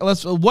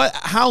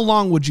how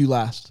long would you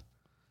last?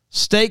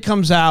 Steak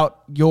comes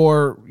out,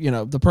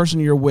 the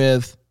person you're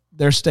with,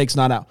 their steak's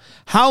not out.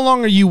 How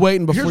long are you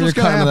waiting before you're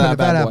cutting that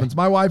bad boy? Happens.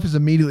 My wife is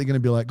immediately going to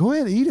be like, go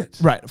ahead and eat it.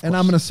 Right. And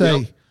I'm going to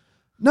say,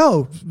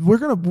 no, we're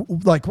going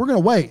to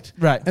wait.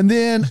 Right. And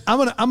then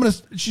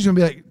she's going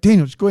to be like,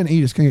 Daniel, just go ahead and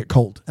eat it. It's going to get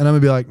cold. And I'm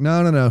going to be like,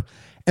 no.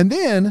 And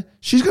then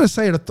she's going to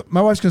say it.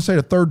 My wife's going to say it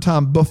a third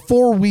time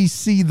before we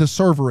see the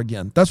server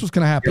again. That's what's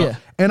going to happen. Yeah.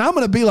 And I'm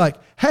going to be like,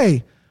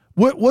 hey,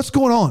 what's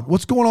going on?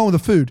 What's going on with the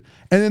food?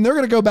 And then they're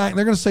going to go back and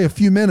they're going to say a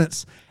few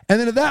minutes. And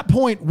then at that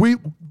point, we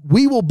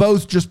will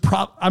both just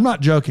I'm not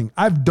joking.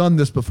 I've done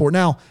this before.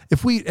 Now,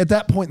 if we, at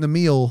that point in the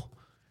meal,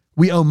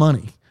 we owe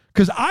money.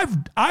 Because I've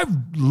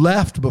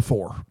left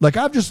before. Like,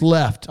 I've just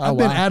left. I've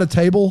been at a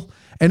table,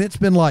 and it's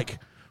been like,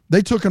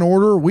 they took an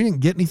order. We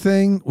didn't get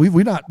anything.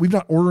 We've not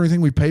ordered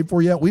anything we paid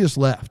for yet. We just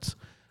left.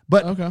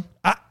 But okay.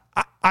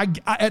 I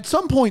at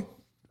some point,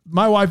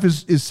 my wife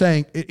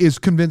is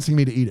convincing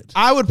me to eat it.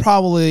 I would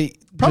probably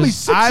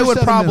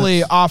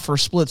offer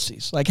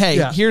splitsies. Like,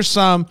 hey, here's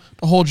some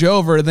to hold you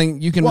over. Then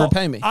you can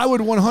repay me. I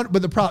would 100.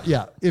 But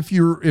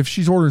if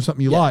she's ordering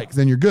something you like,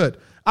 then you're good.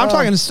 I'm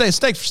talking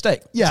steak for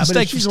steak. Yeah, but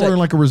if she's ordering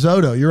like a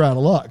risotto, you're out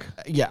of luck.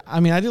 Yeah,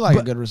 I mean, I do like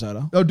a good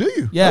risotto. Oh, do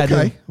you? Yeah. Okay.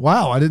 I do.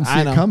 Wow, I didn't see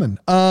it coming.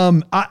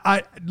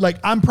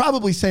 I'm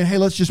probably saying, hey,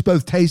 let's just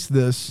both taste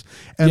this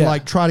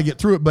and try to get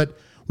through it. But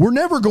we're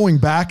never going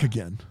back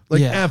again.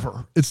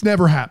 Ever. It's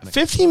never happening.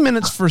 15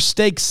 minutes for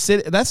steak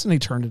that's an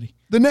eternity.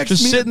 The next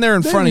just sitting there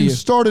in front of you.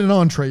 Started an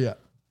entree yet.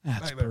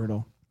 That's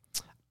brutal.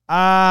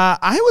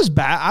 I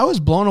was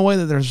blown away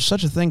that there's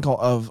such a thing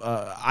called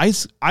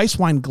ice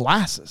wine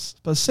glasses,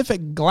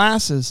 specific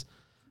glasses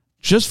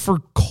just for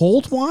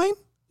cold wine.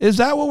 Is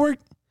that what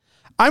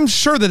I'm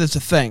sure that it's a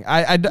thing.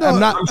 I'm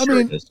not.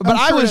 But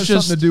I was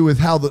just something to do with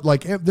how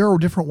there are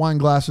different wine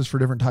glasses for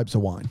different types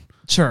of wine.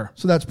 Sure.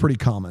 So that's pretty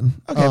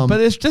common. Okay, but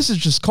this is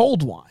just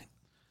cold wine.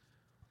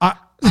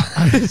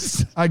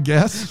 I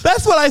guess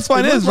that's what ice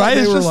wine is, right?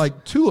 They were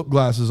like tulip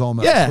glasses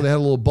almost. Yeah, where they had a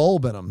little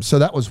bulb in them. So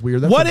that was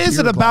weird. What is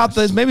it about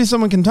this? Maybe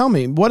someone can tell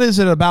me. What is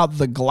it about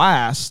the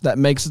glass that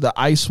makes the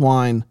ice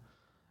wine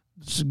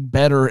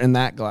better in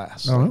that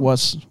glass?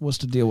 What's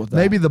the deal with that?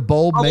 Maybe the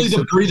bulb makes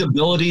the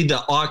breathability,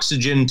 the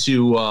oxygen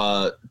to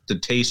the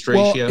taste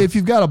ratio. Well, if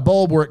you've got a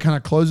bulb where it kind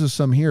of closes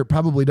some here, it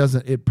probably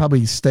doesn't. It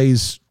probably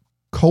stays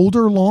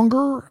colder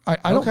longer.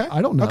 I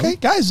don't know. Okay,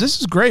 guys, this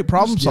is great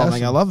problem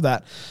solving. I love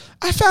that.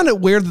 I found it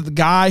weird that the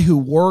guy who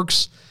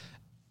works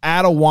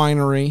at a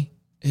winery,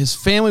 his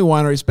family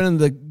winery. He's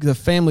been in the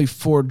family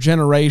for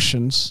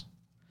generations.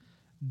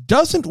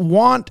 Doesn't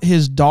want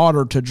his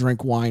daughter to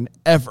drink wine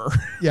ever.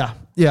 Yeah.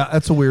 Yeah.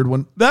 That's a weird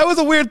one. That was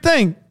a weird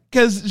thing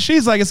because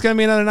she's like, it's going to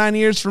be another 9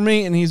 years for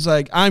me. And he's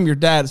like, I'm your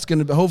dad. It's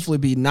going to hopefully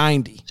be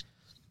 90.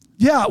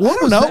 Yeah.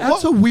 What was that?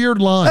 That's a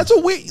weird line. That's a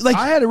weird, like,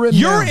 I had it written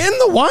you're down. in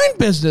the wine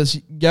business,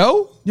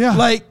 yo. Yeah.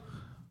 Like,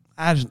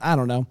 I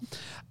don't know.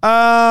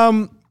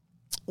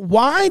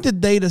 Why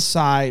did they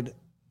decide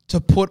to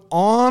put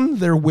on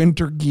their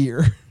winter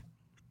gear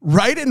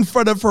right in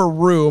front of her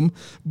room,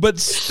 but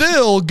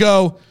still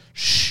go,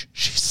 shh,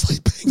 she's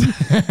sleeping.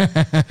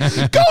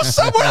 Go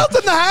somewhere else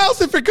in the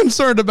house if you're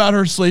concerned about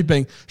her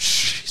sleeping.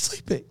 Shh, she's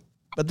sleeping.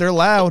 But they're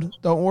loud.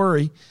 Don't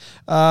worry.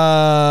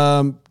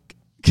 I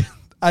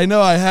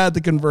know I had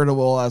the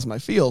convertible as my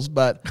feels,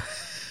 but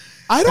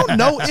I don't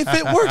know if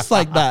it works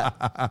like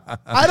that.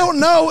 I don't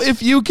know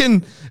if you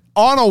can,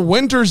 on a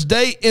winter's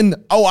day in,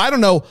 I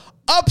don't know,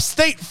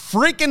 upstate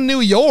freaking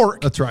New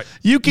York. That's right.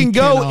 You can You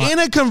go cannot. in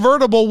a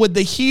convertible with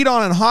the heat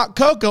on and hot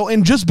cocoa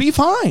and just be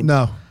fine.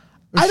 No.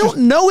 I don't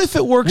know if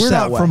it works We're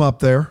that not way. from up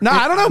there. No,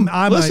 I don't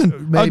know.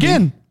 Listen, maybe.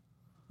 again,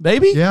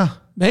 maybe. Yeah.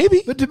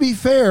 Maybe. But to be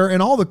fair,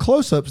 in all the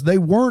close-ups, they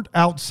weren't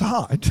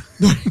outside.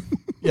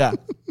 Yeah.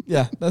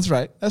 Yeah, that's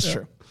right. That's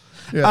true.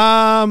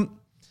 Yeah.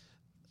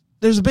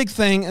 There's a big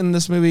thing in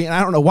this movie, and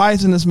I don't know why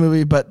it's in this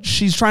movie, but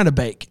she's trying to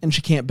bake, and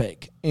she can't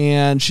bake.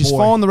 And she's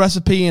following the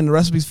recipe, and the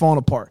recipe's falling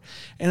apart.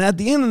 And at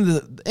the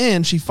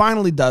end, she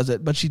finally does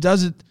it, but she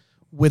does it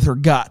with her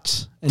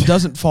gut and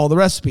doesn't follow the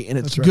recipe, and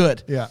it's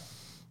good. Yeah.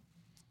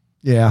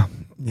 Yeah.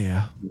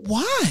 Yeah.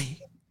 Why?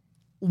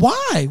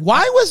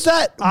 Why was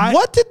that?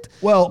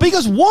 Well-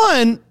 because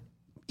one,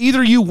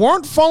 either you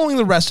weren't following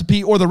the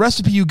recipe or the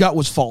recipe you got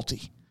was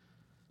faulty.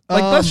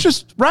 Like, let's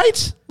just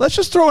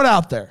throw it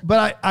out there.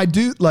 But I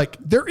do, like,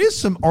 there is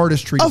some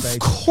artistry to Of bacon.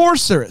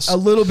 course there is. A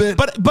little bit.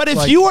 But if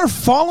like, you are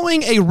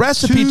following a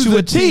recipe to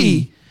a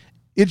T,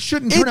 it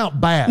shouldn't turn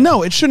out bad.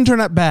 No, it shouldn't turn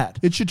out bad.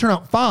 It should turn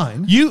out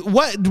fine.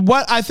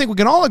 What I think we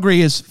can all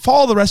agree is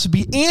follow the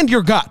recipe and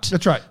your gut.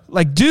 That's right.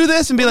 Like, do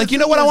this and be like, you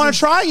know what I want to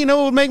try? You know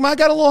what would make my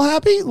gut a little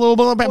happy? A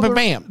little bit,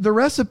 bam. The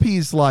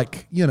recipe's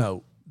like,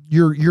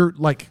 you're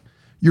like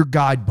your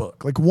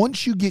guidebook. Like,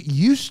 once you get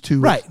used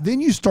to Right. it,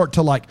 then you start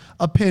to like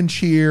a pinch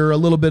here, a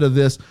little bit of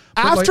this.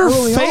 But After like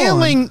early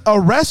failing on, a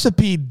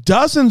recipe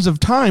dozens of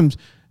times,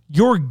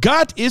 your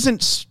gut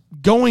isn't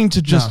going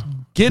to just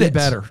get be it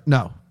better.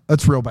 No,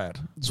 that's real bad.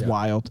 It's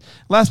wild.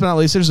 Last but not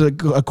least, there's an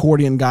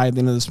accordion guy at the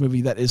end of this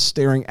movie that is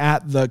staring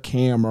at the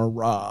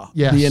camera.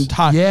 Yes. The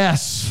entire.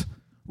 Yes.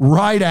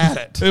 Right at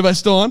it. Am I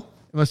still on?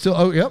 Am I still?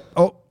 Oh, yep.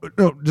 Oh,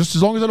 no. Just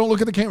as long as I don't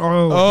look at the camera.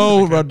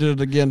 Oh, I did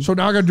it again. So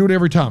now I got to do it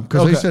every time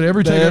because they Okay. said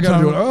every take I got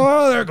to do it.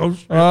 Oh, there it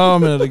goes. Oh,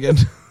 I'm in it again.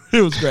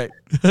 It was great.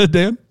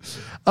 Dan?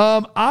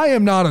 I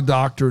am not a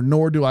doctor,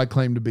 nor do I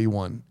claim to be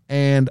one.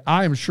 And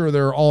I am sure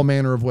there are all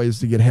manner of ways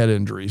to get head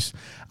injuries.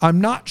 I'm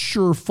not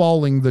sure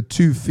falling the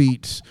 2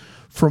 feet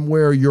from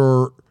where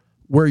your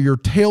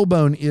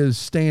tailbone is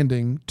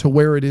standing to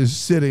where it is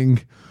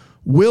sitting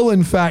will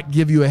in fact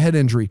give you a head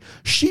injury.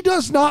 She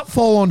does not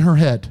fall on her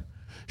head.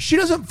 She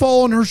doesn't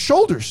fall on her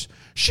shoulders.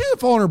 She doesn't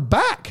fall on her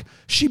back.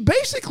 She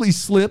basically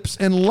slips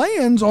and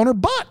lands on her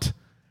butt.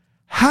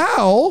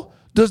 How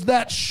does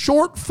that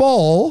short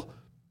fall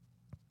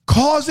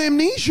cause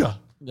amnesia?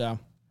 Yeah.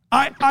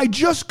 I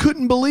just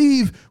couldn't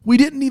believe we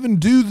didn't even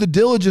do the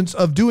diligence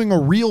of doing a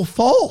real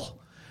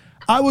fall.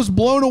 I was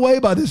blown away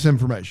by this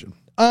information.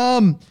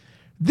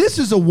 This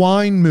is a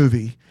wine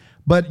movie,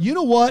 but you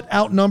know what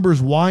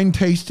outnumbers wine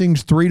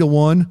tastings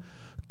 3-1?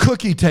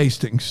 Cookie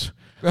tastings.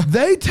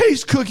 They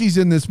taste cookies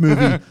in this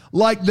movie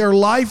like their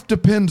life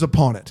depends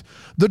upon it.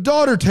 The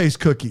daughter tastes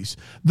cookies.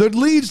 The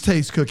leads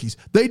taste cookies.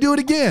 They do it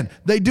again.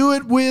 They do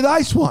it with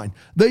ice wine.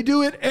 They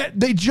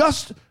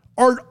just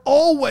are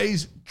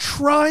always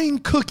trying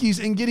cookies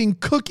and getting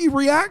cookie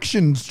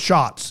reaction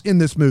shots in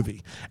this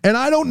movie. And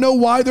I don't know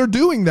why they're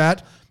doing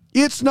that.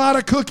 It's not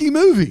a cookie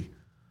movie.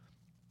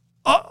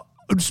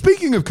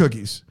 Speaking of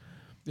cookies,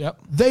 Yep.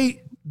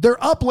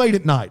 they're up late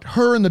at night.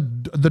 Her and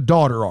the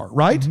daughter are,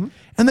 right? Mm-hmm.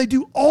 And they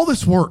do all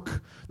this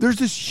work. There's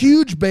this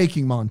huge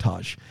baking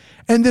montage.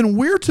 And then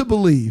we're to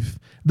believe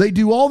they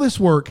do all this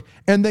work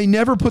and they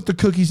never put the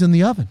cookies in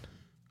the oven.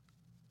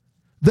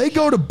 They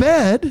go to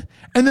bed,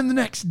 and then the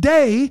next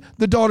day,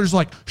 the daughter's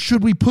like,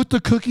 should we put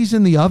the cookies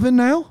in the oven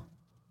now?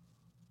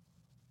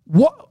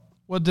 What?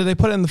 What, did they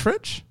put it in the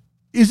fridge?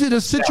 Is it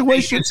a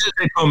situation? It says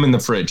they put them in the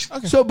fridge.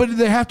 Okay. So, but do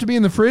they have to be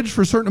in the fridge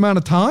for a certain amount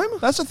of time?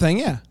 That's the thing,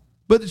 yeah.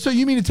 But so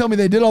you mean to tell me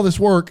they did all this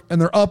work and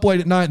they're up late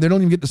at night and they don't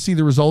even get to see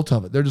the result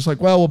of it? They're just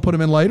like, well, we'll put them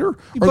in later? Or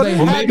they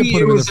Well, had to maybe put it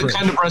them in was the the fridge?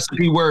 kind of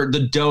recipe where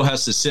the dough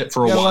has to sit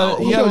for a Gotta while. let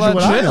it- Well, gotta shows let you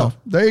what I chill. know.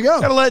 There you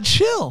go. Gotta let it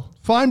chill.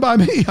 Fine by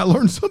me. I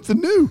learned something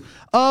new.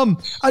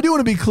 I do want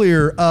to be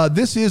clear.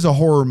 This is a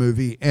horror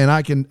movie, and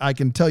I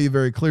can tell you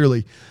very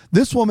clearly,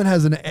 this woman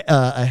has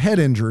a head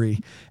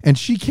injury, and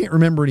she can't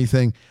remember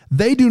anything.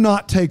 They do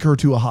not take her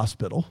to a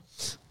hospital.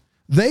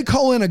 They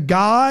call in a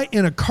guy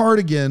in a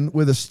cardigan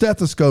with a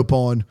stethoscope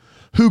on,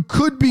 who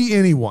could be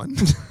anyone.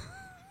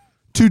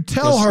 to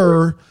tell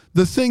her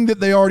the thing that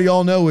they already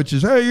all know, which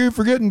is, hey, you're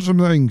forgetting some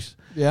things.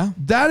 Yeah.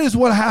 That is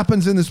what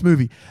happens in this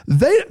movie.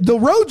 The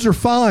roads are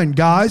fine,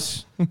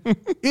 guys.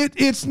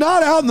 It's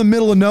not out in the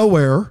middle of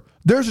nowhere.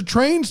 There's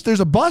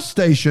a bus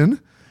station.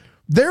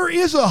 There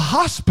is a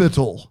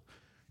hospital.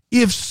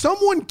 If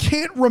someone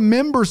can't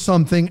remember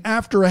something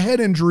after a head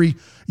injury,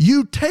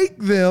 you take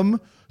them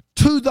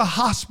to the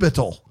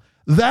hospital.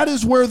 That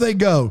is where they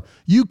go.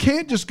 You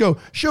can't just go,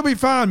 she'll be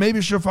fine.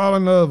 Maybe she'll fall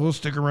in love. We'll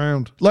stick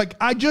around. Like,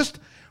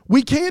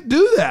 we can't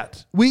do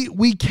that.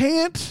 We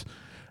can't.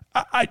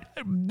 Bad.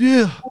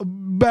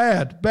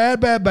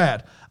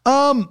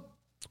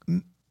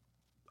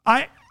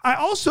 I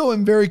also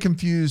am very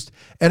confused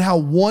at how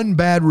one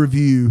bad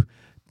review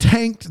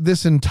tanked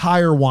this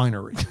entire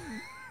winery.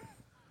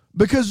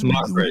 Because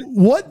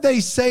what they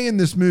say in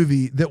this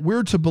movie that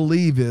we're to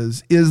believe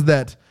is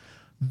that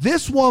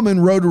this woman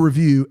wrote a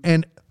review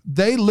and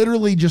they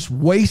literally just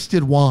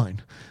wasted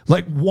wine.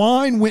 Like,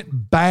 wine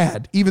went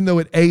bad, even though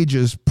it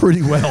ages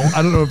pretty well.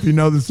 I don't know if you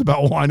know this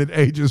about wine, it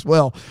ages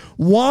well.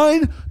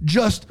 Wine,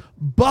 just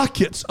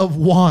buckets of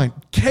wine,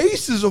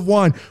 cases of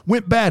wine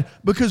went bad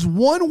because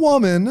one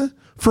woman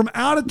from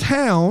out of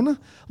town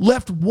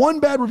left one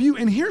bad review.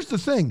 And here's the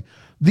thing.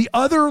 The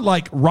other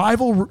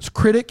rival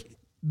critic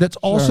that's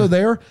also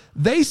there,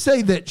 they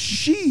say that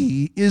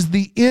she is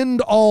the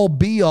end all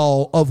be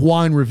all of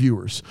wine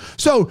reviewers.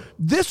 So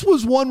this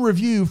was one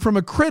review from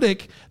a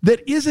critic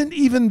that isn't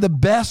even the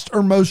best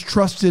or most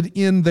trusted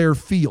in their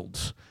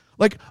fields.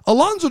 Like,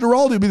 Alonzo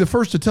Duralde would be the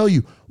first to tell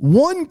you,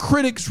 one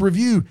critic's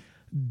review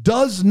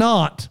does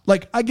not,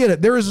 I get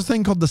it. There is a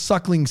thing called the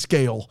Suckling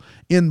scale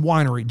in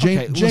winery.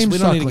 James we don't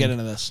Suckling. need to get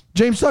into this.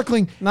 James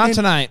Suckling. Not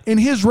tonight. And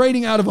his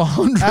rating out of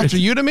 100. After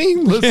you to me?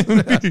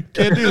 Listen,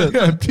 can't do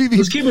this. TV,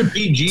 Let's keep it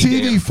PG.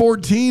 TV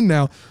 14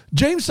 now.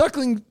 James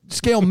Suckling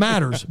scale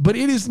matters, but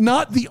it is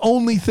not the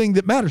only thing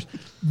that matters.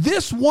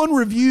 This one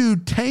review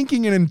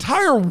tanking an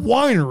entire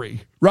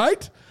winery,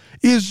 right,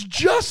 is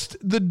just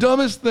the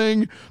dumbest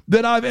thing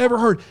that I've ever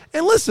heard.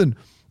 And listen,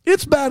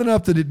 it's bad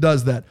enough that it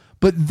does that.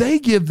 But they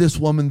give this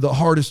woman the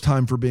hardest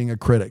time for being a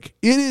critic.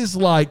 It is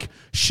like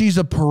she's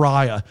a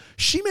pariah.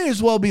 She may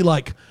as well be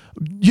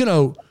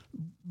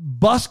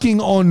busking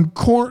on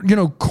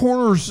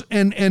corners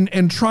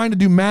and trying to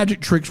do magic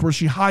tricks where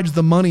she hides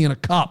the money in a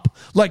cup.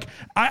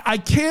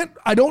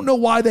 I don't know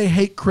why they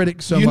hate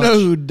critics so much. You know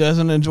who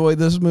doesn't enjoy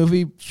this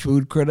movie?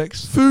 Food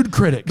critics. Food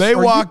critics. They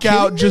walk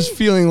out just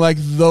feeling like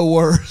the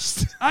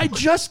worst. I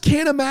just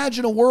can't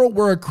imagine a world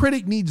where a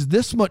critic needs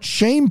this much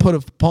shame put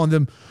upon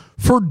them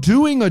for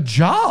doing a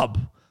job,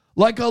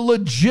 like a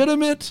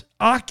legitimate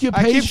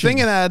occupation. I keep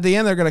thinking that at the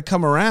end they're going to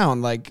come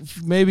around. Like,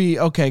 maybe,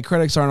 okay,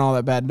 critics aren't all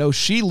that bad. No,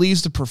 she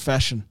leaves the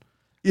profession.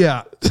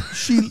 Yeah.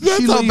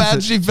 That's how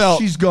bad she felt.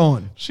 She's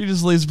gone. She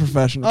just leaves the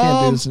profession.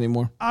 Can't do this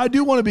anymore. I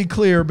do want to be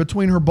clear.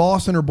 Between her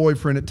boss and her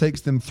boyfriend, it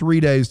takes them 3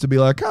 days to be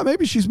like,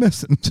 maybe she's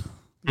missing.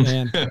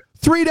 Man.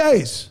 3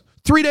 days.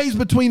 3 days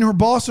between her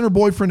boss and her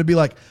boyfriend to be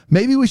like,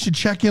 maybe we should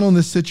check in on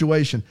this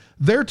situation.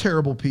 They're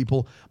terrible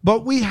people,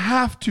 but we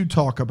have to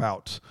talk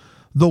about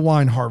the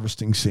wine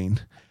harvesting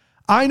scene.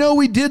 I know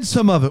we did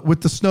some of it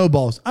with the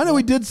snowballs. I know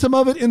we did some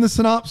of it in the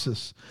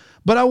synopsis,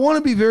 but I want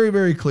to be very,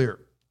 very clear.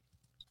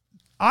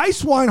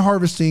 Ice wine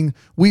harvesting,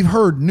 we've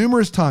heard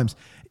numerous times,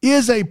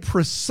 is a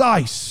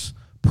precise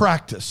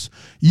practice.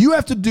 You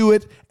have to do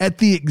it at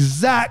the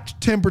exact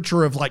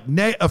temperature of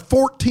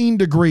 14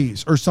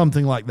 degrees or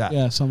something like that.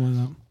 Yeah, something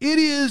like that. It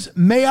is,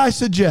 may I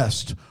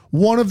suggest,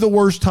 one of the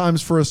worst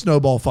times for a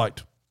snowball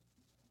fight.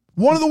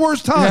 One of the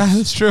worst times. Yeah,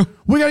 that's true.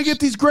 We got to get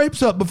these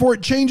grapes up before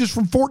it changes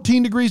from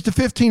 14 degrees to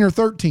 15 or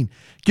 13.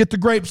 Get the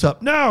grapes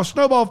up. Now,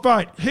 snowball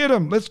fight. Hit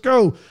them. Let's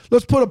go.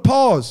 Let's put a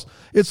pause.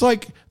 It's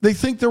like they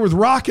think they're with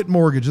Rocket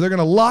Mortgage. They're going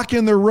to lock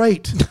in their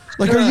rate.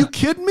 Are you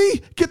kidding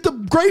me? Get the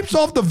grapes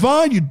off the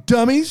vine, you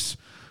dummies.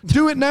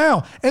 Do it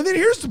now. And then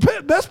here's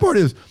the best part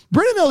is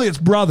Brennan Elliott's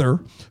brother,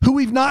 who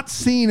we've not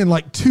seen in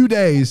 2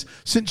 days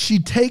since he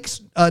takes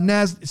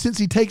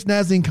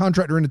Nazanin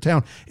Contractor into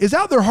town, is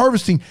out there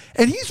harvesting,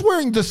 and he's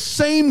wearing the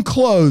same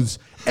clothes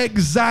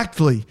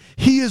exactly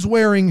he is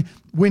wearing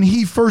when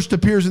he first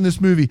appears in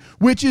this movie,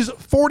 which is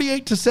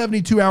 48 to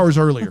 72 hours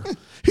earlier.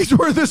 He's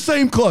wearing the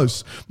same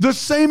clothes, the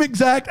same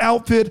exact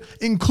outfit,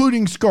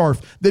 including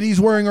scarf that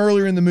he's wearing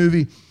earlier in the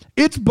movie.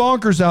 It's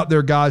bonkers out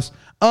there, guys.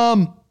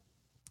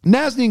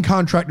 Nazanin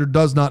Contractor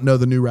does not know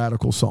the New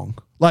Radical song.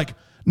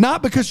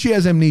 Not because she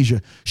has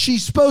amnesia.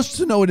 She's supposed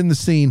to know it in the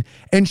scene,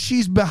 and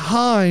she's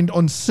behind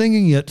on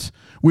singing it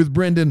with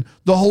Brendan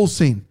the whole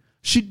scene.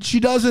 She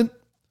doesn't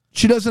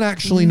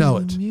actually know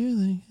it.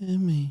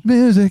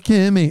 Music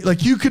in me.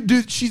 You could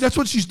do, that's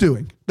what she's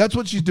doing. That's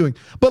what she's doing.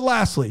 But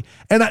lastly,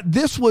 and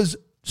this was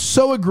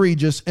so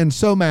egregious and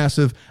so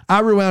massive, I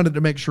rewound it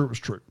to make sure it was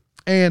true.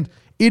 And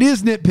it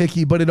is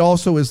nitpicky, but it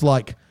also is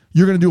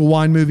you're going to do a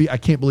wine movie. I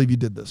can't believe you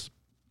did this.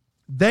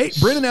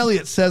 Brennan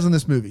Elliott says in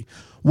this movie,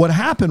 what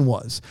happened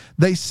was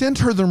they sent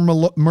her the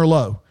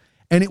Merlot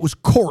and it was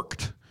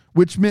corked,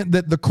 which meant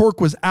that the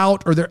cork was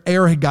out or their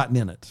air had gotten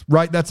in it,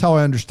 right? That's how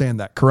I understand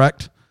that,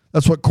 correct?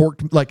 That's what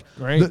corked, like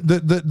Great.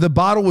 the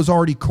bottle was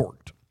already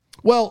corked.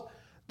 Well,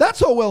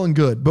 that's all well and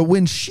good. But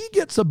when she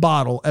gets a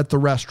bottle at the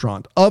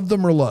restaurant of the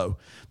Merlot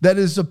that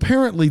is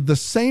apparently the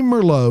same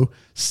Merlot,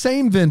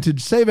 same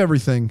vintage, same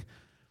everything,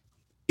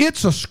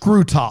 it's a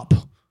screw top.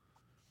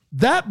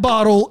 That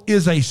bottle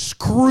is a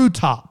screw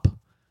top.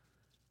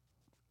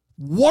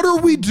 What are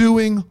we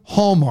doing,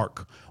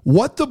 Hallmark?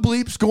 What the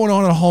bleep's going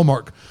on at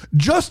Hallmark?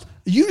 Just,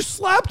 you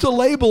slapped a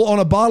label on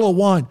a bottle of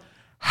wine.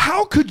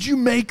 How could you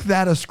make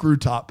that a screw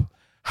top?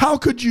 How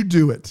could you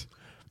do it?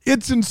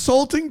 It's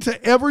insulting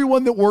to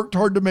everyone that worked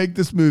hard to make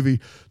this movie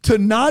to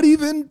not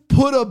even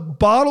put a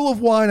bottle of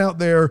wine out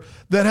there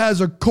that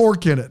has a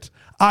cork in it.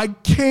 I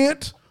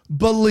can't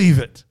believe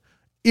it.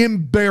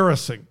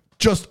 Embarrassing.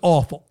 Just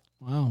awful.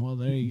 Wow. Well,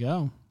 there you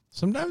go.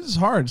 Sometimes it's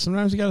hard.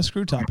 Sometimes you got a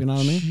screw top. You know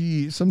what I mean?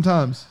 Gee,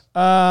 sometimes.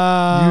 You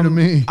You to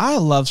me. I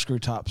love screw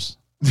tops.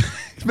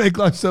 Make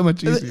life so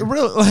much easier.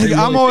 Really, like,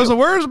 I'm always like,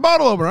 where's the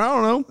bottle opener? I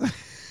don't know.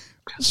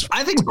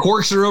 I think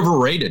corks are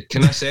overrated.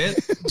 Can I say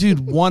it? Dude,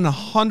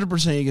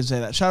 100% you can say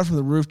that. Shout out from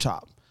the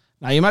rooftop.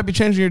 Now, you might be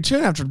changing your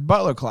tune after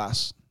Butler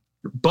class.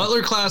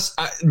 Butler class,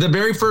 the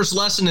very first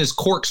lesson is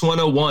Corks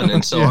 101,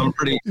 and so I'm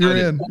pretty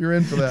excited. You're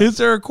in for that. Is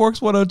there a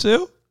Corks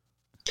 102?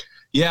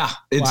 Yeah,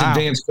 it's Wow.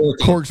 advanced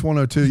corking. Corks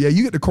 102. Yeah,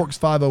 you get to Corks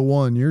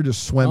 501. You're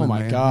just swimming, Oh my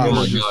man. God. You're Oh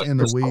my just God. in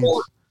the It's weeds.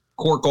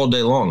 cork all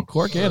day long.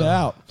 Cork it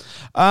out.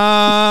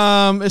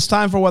 It's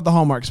time for What the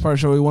Hallmarks part of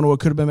the show. We wonder what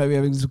could have been, maybe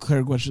having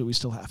declared questions that we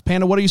still have.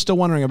 Panda, what are you still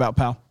wondering about,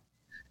 pal?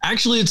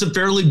 Actually, it's a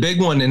fairly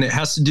big one, and it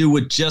has to do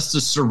with just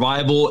the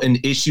survival and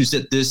issues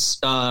that this,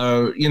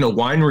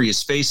 winery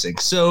is facing.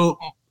 So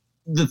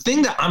the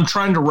thing that I'm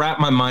trying to wrap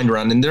my mind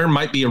around, and there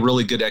might be a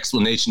really good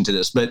explanation to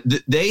this, but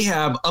they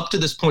have up to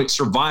this point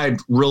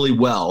survived really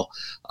well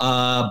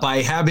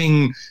by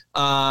having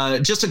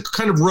just a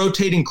kind of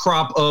rotating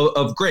crop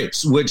of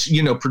grapes, which,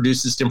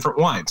 produces different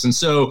wines. And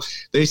so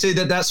they say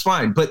that that's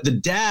fine. But the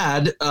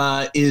dad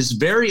is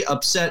very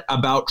upset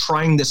about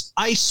trying this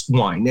ice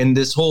wine and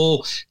this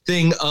whole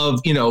thing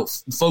of,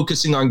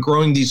 focusing on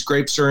growing these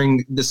grapes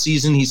during the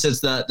season. He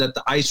says that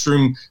the ice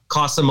room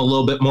costs them a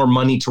little bit more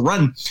money to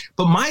run.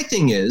 But my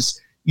thing is,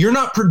 you're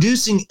not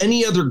producing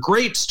any other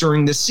grapes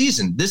during this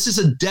season. This is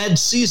a dead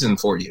season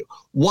for you.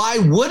 Why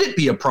would it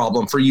be a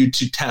problem for you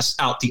to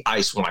test out the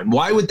ice wine?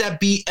 Why would that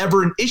be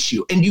ever an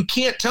issue? And you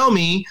can't tell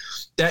me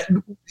that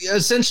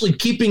essentially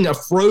keeping a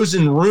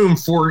frozen room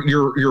for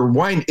your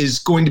wine is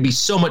going to be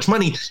so much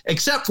money,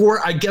 except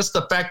for, I guess,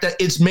 the fact that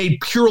it's made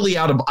purely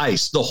out of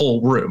ice, the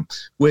whole room,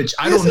 which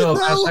I don't know if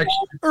that's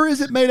actually... Or is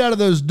it made out of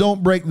those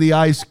don't break the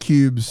ice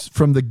cubes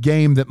from the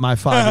game that my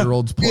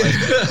 5-year-olds play?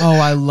 Oh,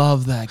 I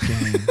love that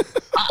game.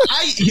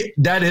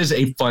 That is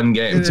a fun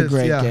game. It's a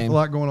great game. A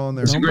lot going on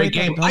there. It's a great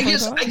game. I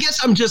guess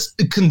I'm just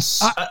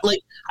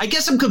I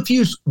guess I'm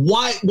confused.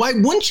 Why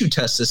wouldn't you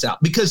test this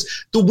out?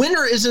 Because the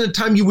winter isn't a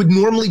time you would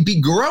normally be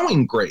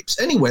growing grapes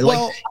anyway.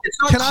 Well, like, it's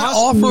not can I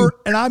costing offer, you-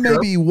 and I may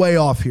be way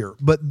off here,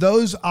 but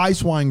those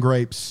ice wine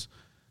grapes,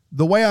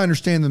 the way I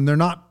understand them, they're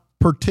not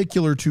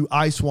particular to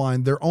ice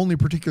wine. They're only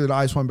particular to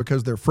ice wine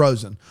because they're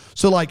frozen.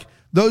 So like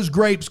those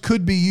grapes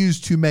could be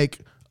used to make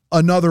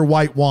another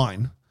white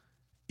wine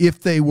if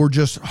they were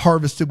just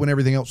harvested when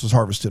everything else was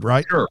harvested,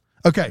 right? Sure.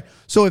 Okay.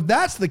 So if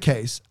that's the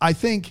case, I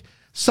think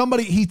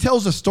he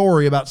tells a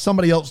story about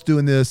somebody else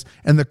doing this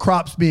and the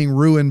crops being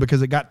ruined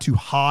because it got too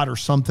hot or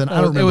something. I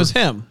don't remember. It was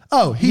him.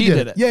 Oh, he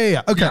did it.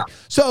 Yeah. Okay. Yeah.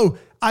 So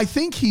I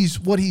think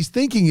what he's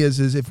thinking is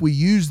if we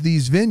use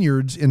these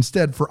vineyards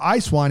instead for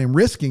ice wine and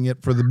risking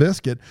it for the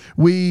biscuit,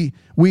 we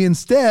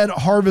instead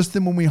harvest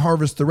them when we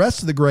harvest the rest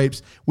of the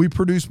grapes. We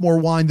produce more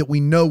wine that we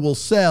know will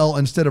sell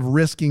instead of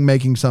risking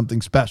making something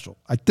special.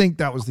 I think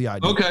that was the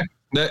idea. Okay.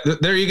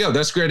 There you go.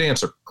 That's a great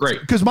answer.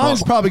 Great. Because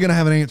mine's probably going to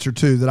have an answer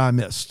too that I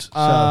missed. So.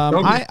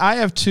 I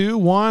have two.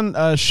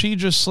 One, she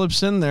just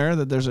slips in there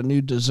that there's a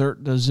new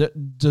dessert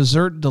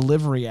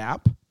delivery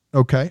app.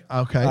 Okay.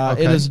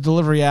 It is a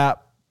delivery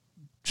app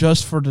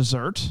just for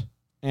dessert,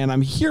 and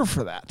I'm here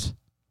for that.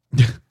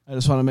 I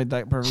just want to make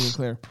that perfectly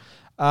clear.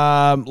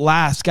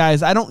 Last,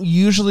 guys, I don't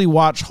usually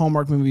watch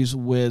Hallmark movies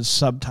with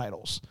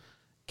subtitles,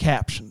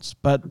 captions,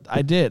 but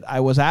I did.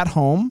 I was at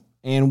home,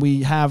 and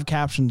we have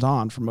captions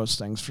on for most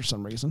things for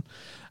some reason,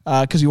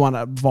 because you want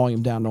to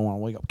volume down, don't want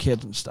to wake up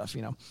kids and stuff,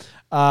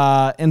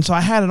 And so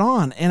I had it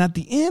on, and at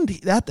the end,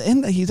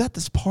 he's at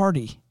this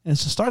party, and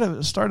it's the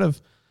start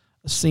of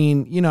a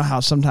scene. You know how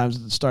sometimes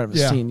at the start of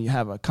a scene you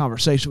have a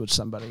conversation with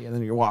somebody and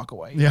then you walk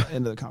away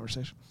into the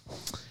conversation.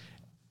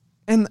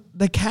 And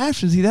the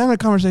captions, he's having a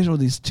conversation with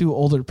these two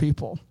older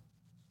people.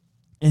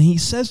 And he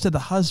says to the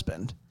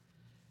husband,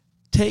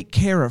 "Take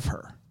care of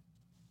her.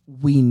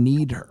 We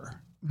need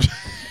her."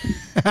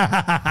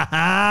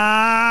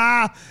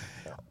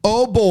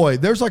 Oh boy,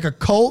 there's like a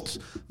cult.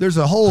 There's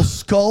a whole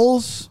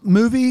Skulls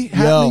movie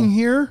happening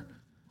here.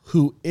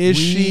 Who is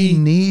We she?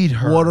 need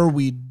her. What are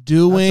we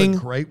doing?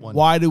 That's a great one.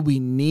 Why do we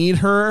need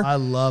her? I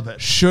love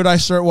it. Should I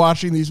start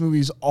watching these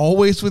movies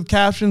always with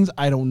captions?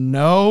 I don't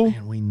know.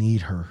 And we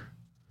need her.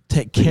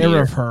 Take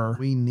care of her.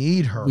 We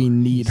need her. We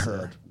need he her.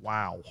 said.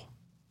 Wow.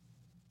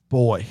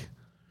 Boy.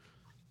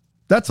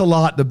 That's a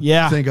lot to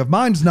think of.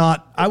 Mine's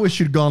not. I wish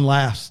you'd gone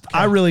last. Okay.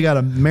 I really got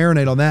to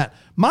marinate on that.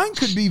 Mine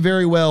could be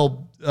very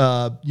well,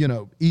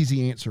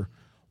 easy answer.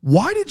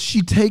 Why did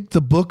she take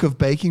the book of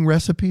baking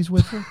recipes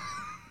with her?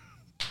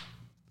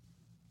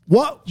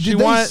 What did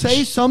they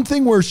say?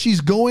 Something where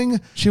she's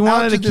going? She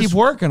wanted to keep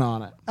working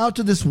on it. Out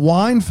to this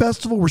wine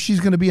festival where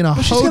she's going to be in a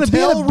hotel she's room. She's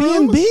going to be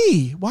in a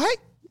B&B. What?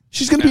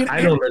 She's going to be.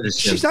 I don't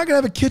understand. She's not going to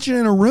have a kitchen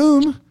in a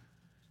room.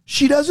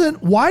 She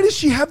doesn't. Why does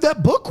she have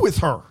that book with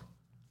her?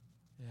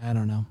 I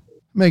don't know.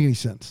 Make any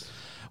sense?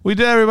 We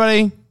did,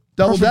 everybody.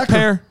 Double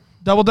decker.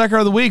 Double decker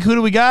of the week. Who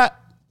do we got?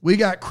 We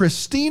got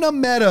Christina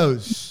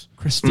Meadows.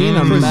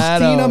 Christina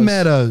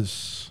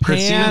Meadows.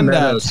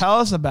 Panda. Tell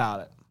us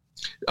about it.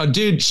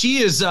 Dude, she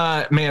is,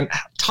 man,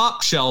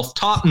 top shelf,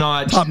 top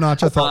notch. Top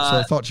notch. I thought so.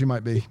 I thought she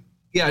might be.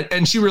 Yeah,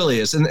 and she really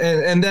is,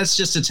 and that's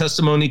just a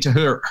testimony to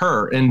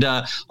her and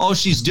all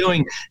she's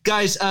doing,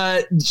 guys.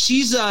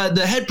 She's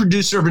the head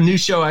producer of a new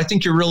show. I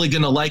think you're really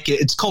gonna like it.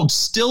 It's called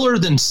Stiller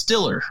Than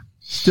Stiller.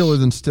 Stiller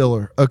Than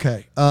Stiller.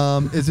 Okay.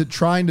 Is it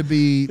trying to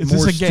be? Is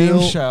this a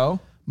game show?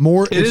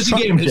 It is a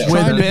game show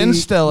with Ben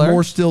Stiller.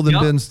 More still than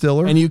Ben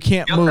Stiller, and you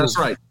can't move. That's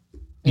right.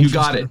 You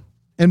got it.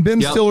 And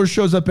Ben Stiller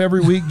shows up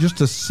every week just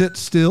to sit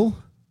still.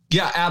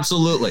 Yeah,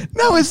 absolutely.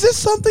 Now, is this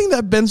something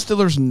that Ben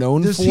Stiller's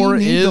known Does for?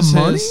 He need the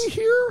money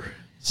here?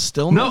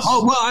 Stillness? No.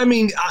 Oh, well, I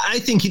mean, I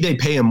think they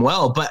pay him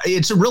well, but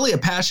it's really a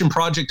passion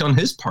project on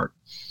his part.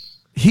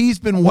 He's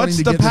been wanting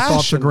to get this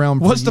off the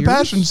ground for What's the years.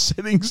 passion?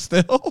 Sitting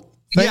still?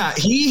 Yeah,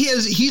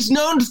 he's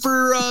known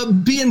for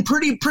being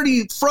pretty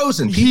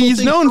frozen.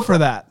 He's known for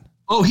that.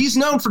 Oh, he's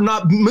known for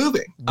not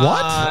moving.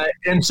 What?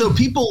 And so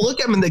people look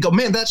at him and they go,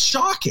 man, that's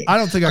shocking. I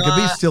don't think I could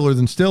be Stiller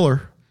Than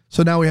Stiller.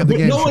 So now we have the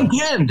game. No one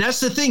can. That's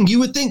the thing. You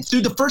would think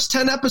through the first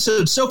 10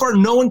 episodes so far,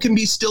 no one can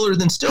be Stiller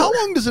Than Stiller. How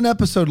long does an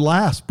episode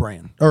last,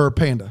 Bran or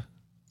Panda?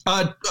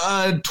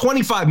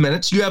 25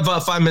 minutes. You have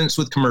 5 minutes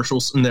with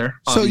commercials in there.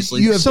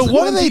 Obviously. So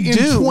what do they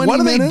do? What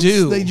do they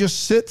do? They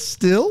just sit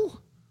still.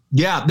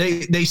 Yeah,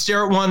 they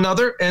stare at one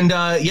another, and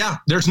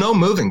there's no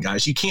moving,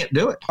 guys. You can't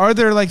do it. Are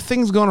there like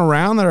things going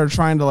around that are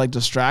trying to like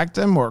distract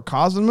them or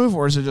cause them to move,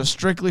 or is it just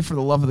strictly for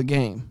the love of the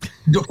game?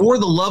 For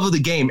the love of the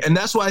game, and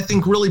that's what I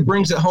think really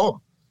brings it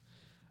home.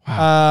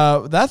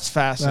 That's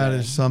fascinating. That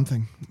is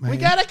something. Man. We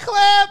got a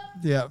clip.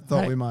 Yeah,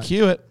 thought we might.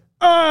 Cue it.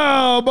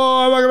 Oh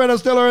boy, welcome to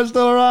Stiller and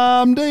Stiller.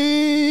 I'm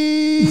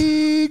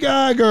D.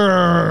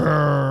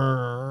 Geiger.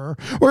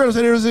 We're going to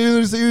sit here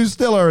and see who's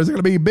Stiller. Is it going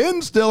to be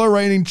Ben Stiller,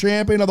 reigning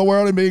champion of the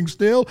world and being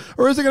still?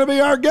 Or is it going to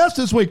be our guest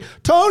this week?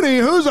 Tony,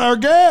 who's our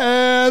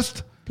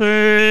guest?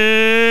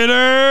 Peter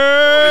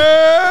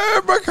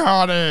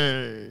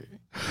McConaughey.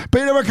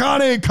 Peter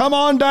McConaughey, come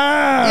on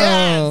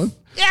down.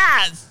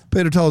 Yes.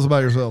 Peter, tell us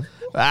about yourself.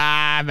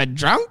 I'm a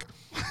drunk.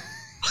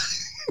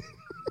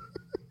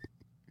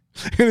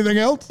 Anything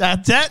else?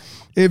 That's it.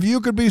 If you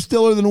could be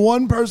Stiller than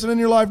one person in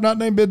your life not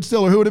named Ben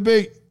Stiller, who would it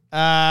be?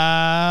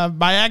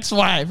 My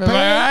ex-wife. Am I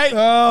right?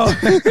 Oh.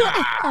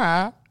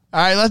 All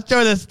right, let's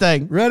do this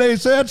thing. Ready,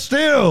 set,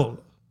 still.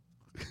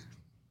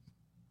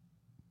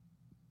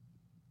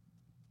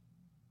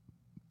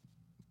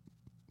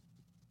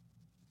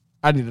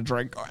 I need a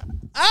drink.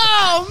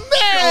 Oh,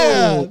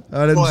 man.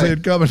 I didn't see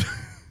it coming.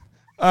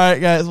 All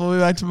right, guys, we'll be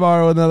back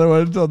tomorrow with another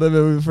one. Until then,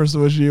 maybe first to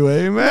wish you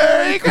a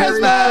Merry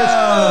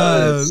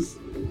Christmas.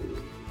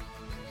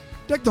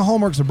 Deck the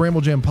Hallmark's a Bramble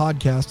Jam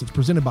podcast. It's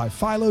presented by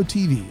Philo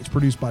TV. It's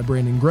produced by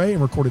Brandon Gray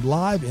and recorded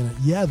live in,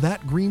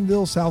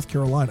 Greenville, South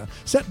Carolina.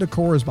 Set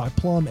decor is by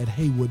Plum at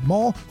Haywood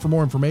Mall. For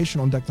more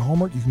information on Deck the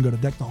Hallmark, you can go to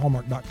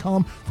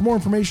deckthehallmark.com. For more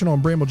information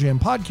on Bramble Jam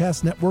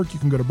Podcast Network, you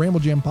can go to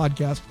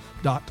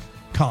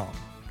bramblejampodcast.com.